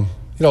 a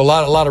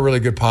lot of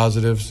really good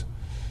positives,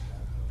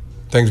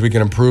 things we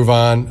can improve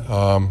on.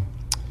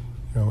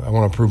 I want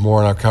to improve more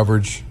on our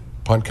coverage,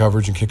 punt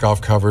coverage and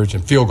kickoff coverage,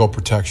 and field goal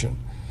protection.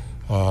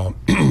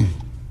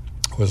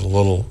 Was a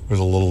little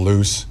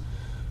loose,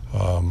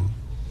 and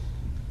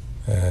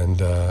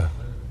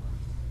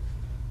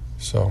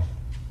some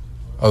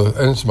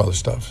other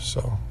stuff.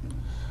 So,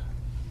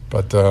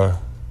 but so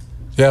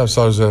it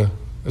was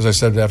as I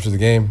said after the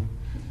game,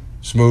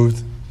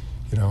 smooth.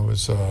 It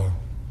was a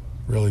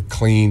really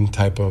clean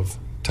type of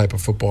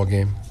football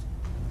game.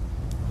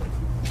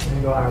 We're going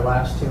to go on our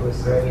last 2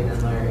 with Greg and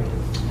then Larry.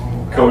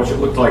 Coach, it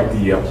looked like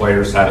the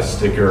players had a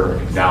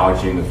sticker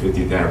acknowledging the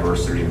 50th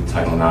anniversary of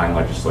Title IX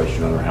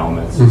legislation on their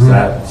helmets. Mm-hmm. Is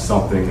that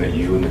something that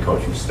you and the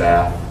coaching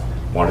staff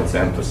wanted to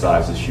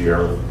emphasize this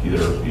year,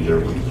 either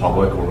with the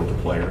public or with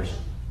the players?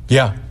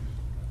 Yeah,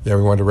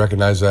 we wanted to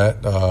recognize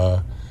that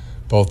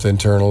both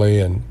internally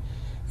and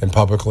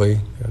publicly,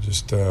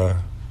 just that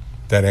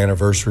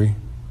anniversary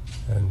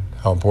and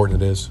how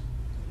important it is.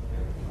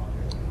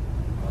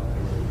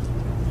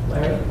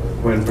 Larry?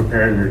 When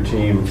preparing your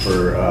team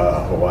for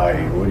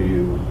Hawaii, what do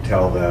you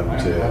tell them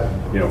to,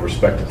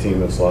 respect a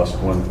team that's lost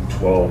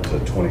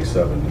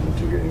 112-27 in the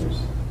 2 games?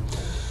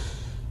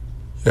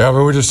 Yeah, I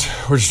mean, we're just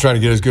trying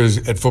to get as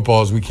good at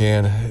football as we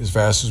can, as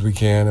fast as we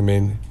can. I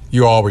mean,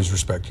 you always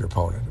respect your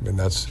opponent. I mean,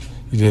 that's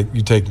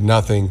you take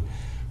nothing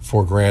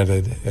for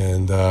granted,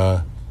 and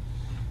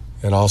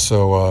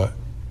also,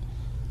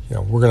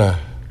 we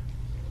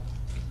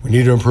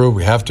need to improve.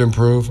 We have to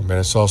improve. I mean,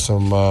 I saw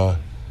some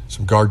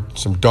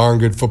darn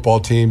good football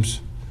teams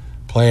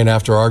playing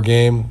after our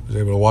game. I was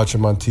able to watch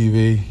them on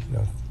TV.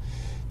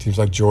 Teams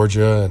like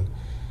Georgia and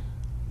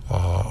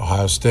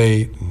Ohio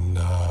State and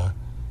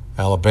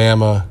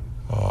Alabama.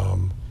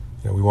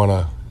 We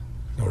won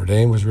Notre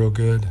Dame was real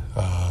good.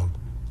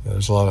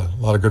 There's a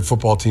lot of good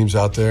football teams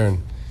out there,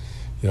 and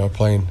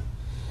playing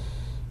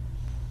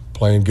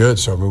good.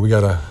 So I mean, we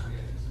gotta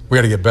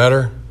get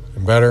better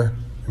and better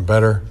and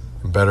better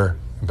and better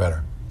and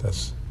better.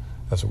 That's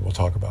what we'll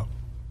talk about.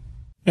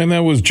 And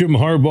that was Jim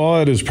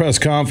Harbaugh at his press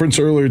conference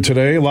earlier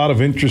today. A lot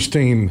of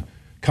interesting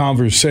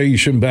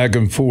conversation back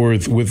and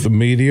forth with the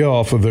media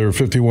off of their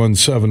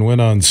 51-7 win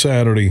on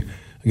Saturday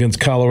against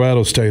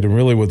Colorado State. And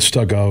really what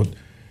stuck out,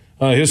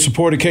 his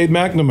support of Cade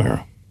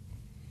McNamara.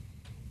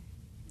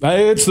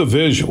 It's the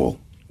visual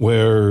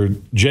where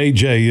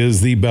JJ is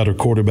the better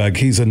quarterback.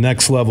 He's a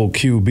next-level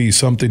QB,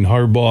 something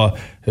Harbaugh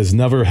has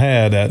never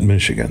had at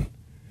Michigan.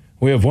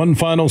 We have one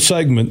final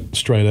segment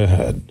straight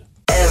ahead.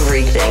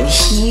 Everything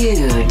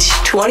huge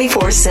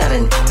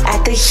 24/7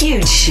 at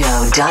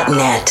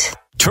thehugeshow.net.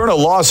 Turn a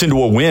loss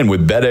into a win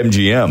with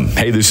BetMGM.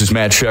 Hey, this is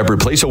Matt Shepard.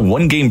 Place a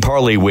one-game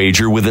parlay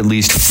wager with at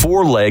least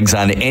 4 legs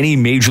on any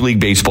Major League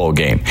Baseball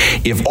game.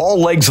 If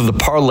all legs of the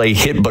parlay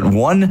hit but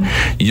one,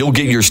 you'll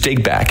get your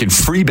stake back in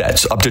free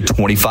bets up to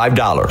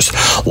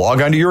 $25.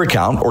 Log onto your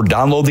account or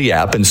download the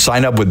app and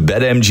sign up with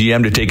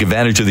BetMGM to take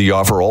advantage of the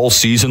offer all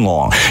season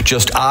long.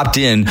 Just opt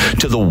in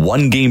to the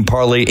one-game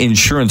parlay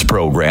insurance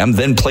program,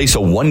 then place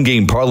a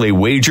one-game parlay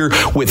wager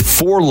with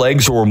 4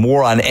 legs or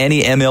more on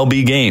any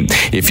MLB game.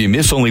 If you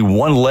miss only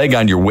one leg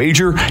on your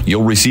wager,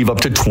 you'll receive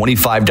up to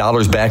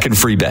 $25 back in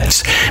free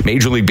bets.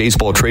 Major League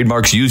Baseball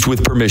trademarks used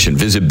with permission.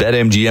 Visit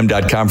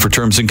BetMGM.com for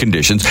terms and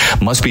conditions.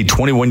 Must be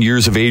 21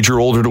 years of age or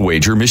older to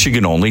wager.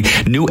 Michigan only.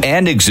 New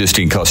and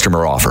existing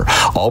customer offer.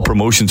 All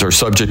promotions are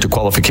subject to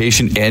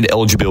qualification and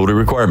eligibility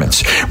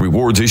requirements.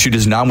 Rewards issued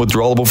as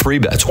non-withdrawable free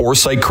bets or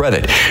site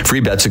credit. Free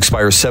bets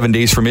expire 7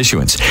 days from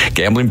issuance.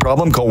 Gambling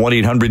problem? Call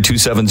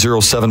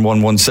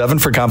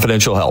 1-800-270-7117 for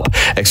confidential help.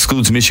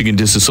 Excludes Michigan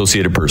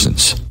disassociated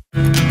persons.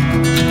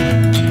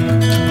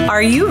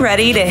 Are you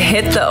ready to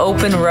hit the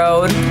open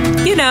road?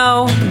 You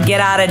know,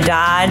 get out of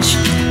Dodge.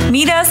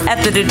 Meet us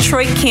at the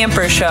Detroit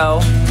Camper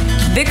Show.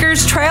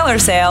 Vickers Trailer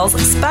Sales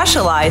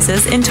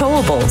specializes in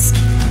towables.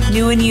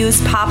 New and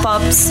used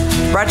pop-ups,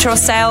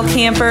 retro-style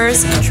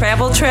campers,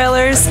 travel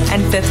trailers,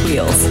 and fifth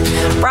wheels.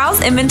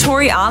 Browse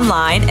inventory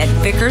online at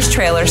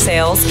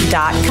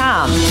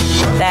vickerstrailersales.com.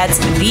 That's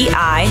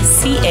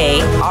VICARS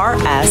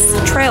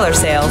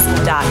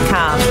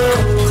trailersales.com.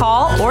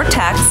 Call or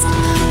text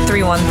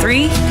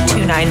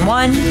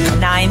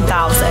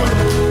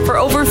 313-291-9000. For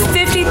over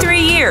 53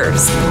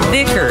 years,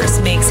 Vickers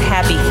makes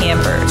happy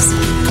campers.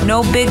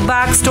 No big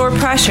box store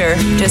pressure,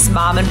 just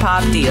mom and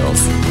pop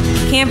deals.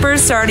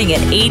 Campers starting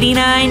at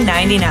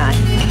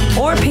 $89.99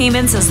 or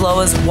payments as low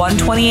as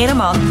 $128 a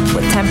month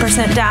with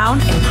 10% down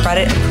and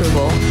credit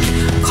approval.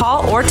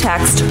 Call or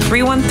text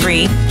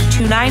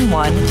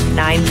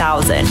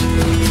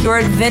 313-291-9000. Your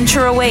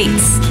adventure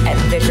awaits at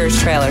Vickers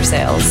Trailer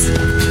Sales.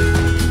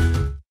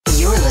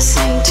 You're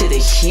listening to The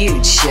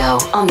Huge Show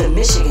on the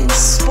Michigan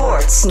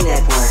Sports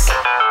Network.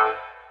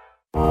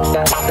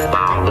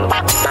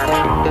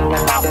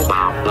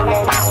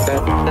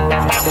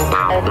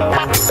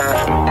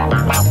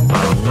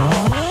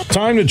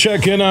 Time to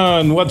check in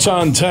on what's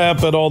on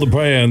tap at all the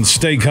brands.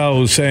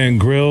 Steakhouse and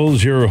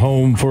Grills, your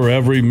home for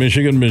every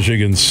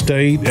Michigan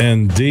State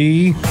and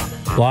D,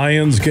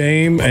 Lions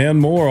game, and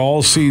more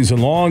all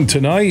season long.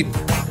 Tonight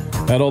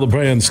at all the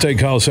brands,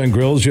 Steakhouse and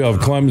Grills, you have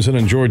Clemson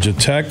and Georgia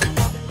Tech.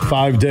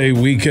 5-day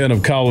weekend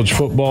of college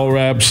football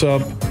wraps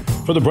up.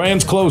 For the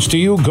brands close to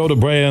you, go to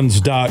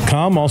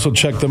brands.com. Also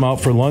check them out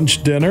for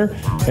lunch, dinner,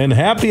 and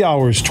happy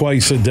hours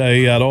twice a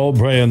day at all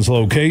brands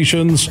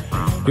locations.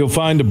 You'll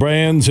find the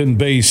brands in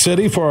Bay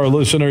City for our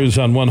listeners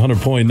on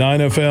 100.9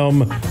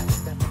 FM.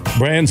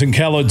 Brands in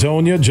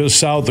Caledonia, just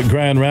south of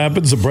Grand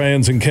Rapids. The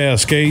brands in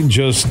Cascade,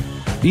 just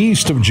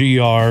east of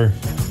GR.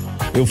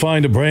 You'll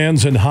find the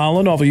brands in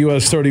Holland off of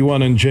US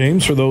 31 in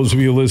James for those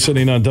of you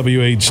listening on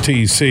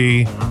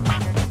WHTC.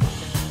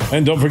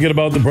 And don't forget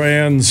about the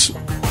brands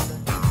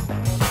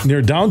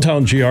near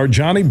downtown GR,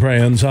 Johnny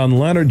Brands on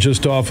Leonard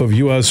just off of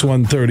US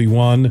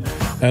 131,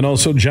 and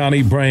also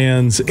Johnny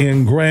Brands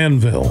in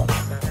Granville.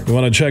 You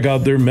want to check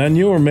out their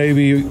menu or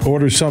maybe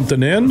order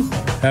something in,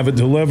 have it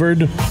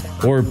delivered,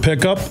 or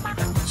pick up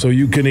so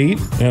you can eat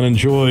and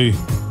enjoy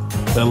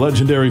that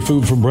legendary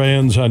food from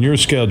Brands on your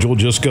schedule.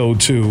 Just go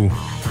to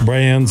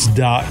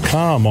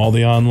brands.com. All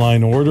the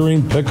online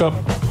ordering, pickup,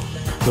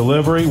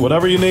 delivery,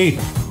 whatever you need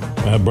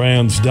at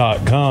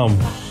brands.com.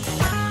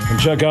 And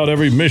check out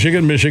every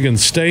Michigan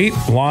State,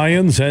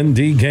 Lions,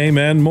 ND game,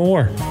 and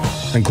more,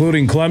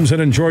 including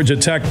Clemson and Georgia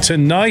Tech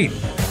tonight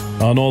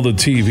on all the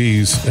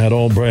TVs at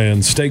all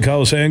brands.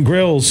 Steakhouse and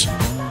Grills.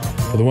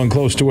 For the one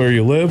close to where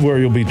you live, where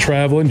you'll be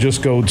traveling,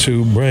 just go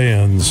to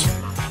brands.com.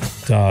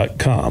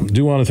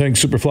 Do want to thank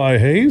Superfly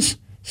Hayes.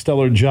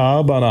 Stellar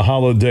job on a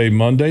holiday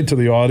Monday to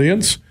the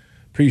audience.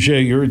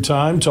 Appreciate your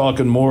time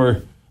talking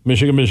more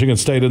Michigan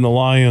State and the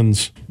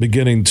Lions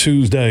beginning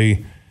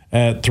Tuesday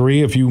at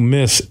 3. If you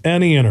miss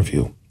any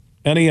interview,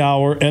 any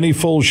hour, any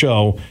full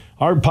show,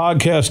 our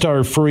podcasts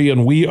are free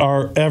and we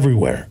are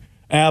everywhere.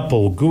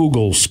 Apple,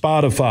 Google,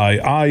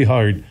 Spotify,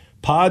 iHeart,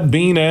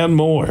 Podbean, and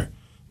more.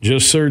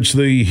 Just search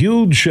The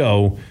Huge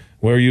Show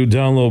where you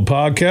download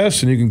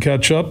podcasts and you can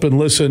catch up and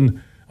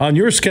listen on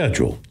your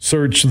schedule.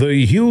 Search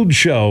The Huge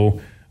Show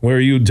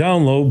where you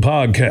download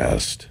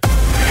podcast.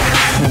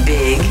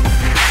 Big,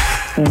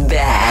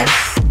 bad,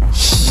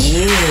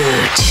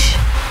 huge.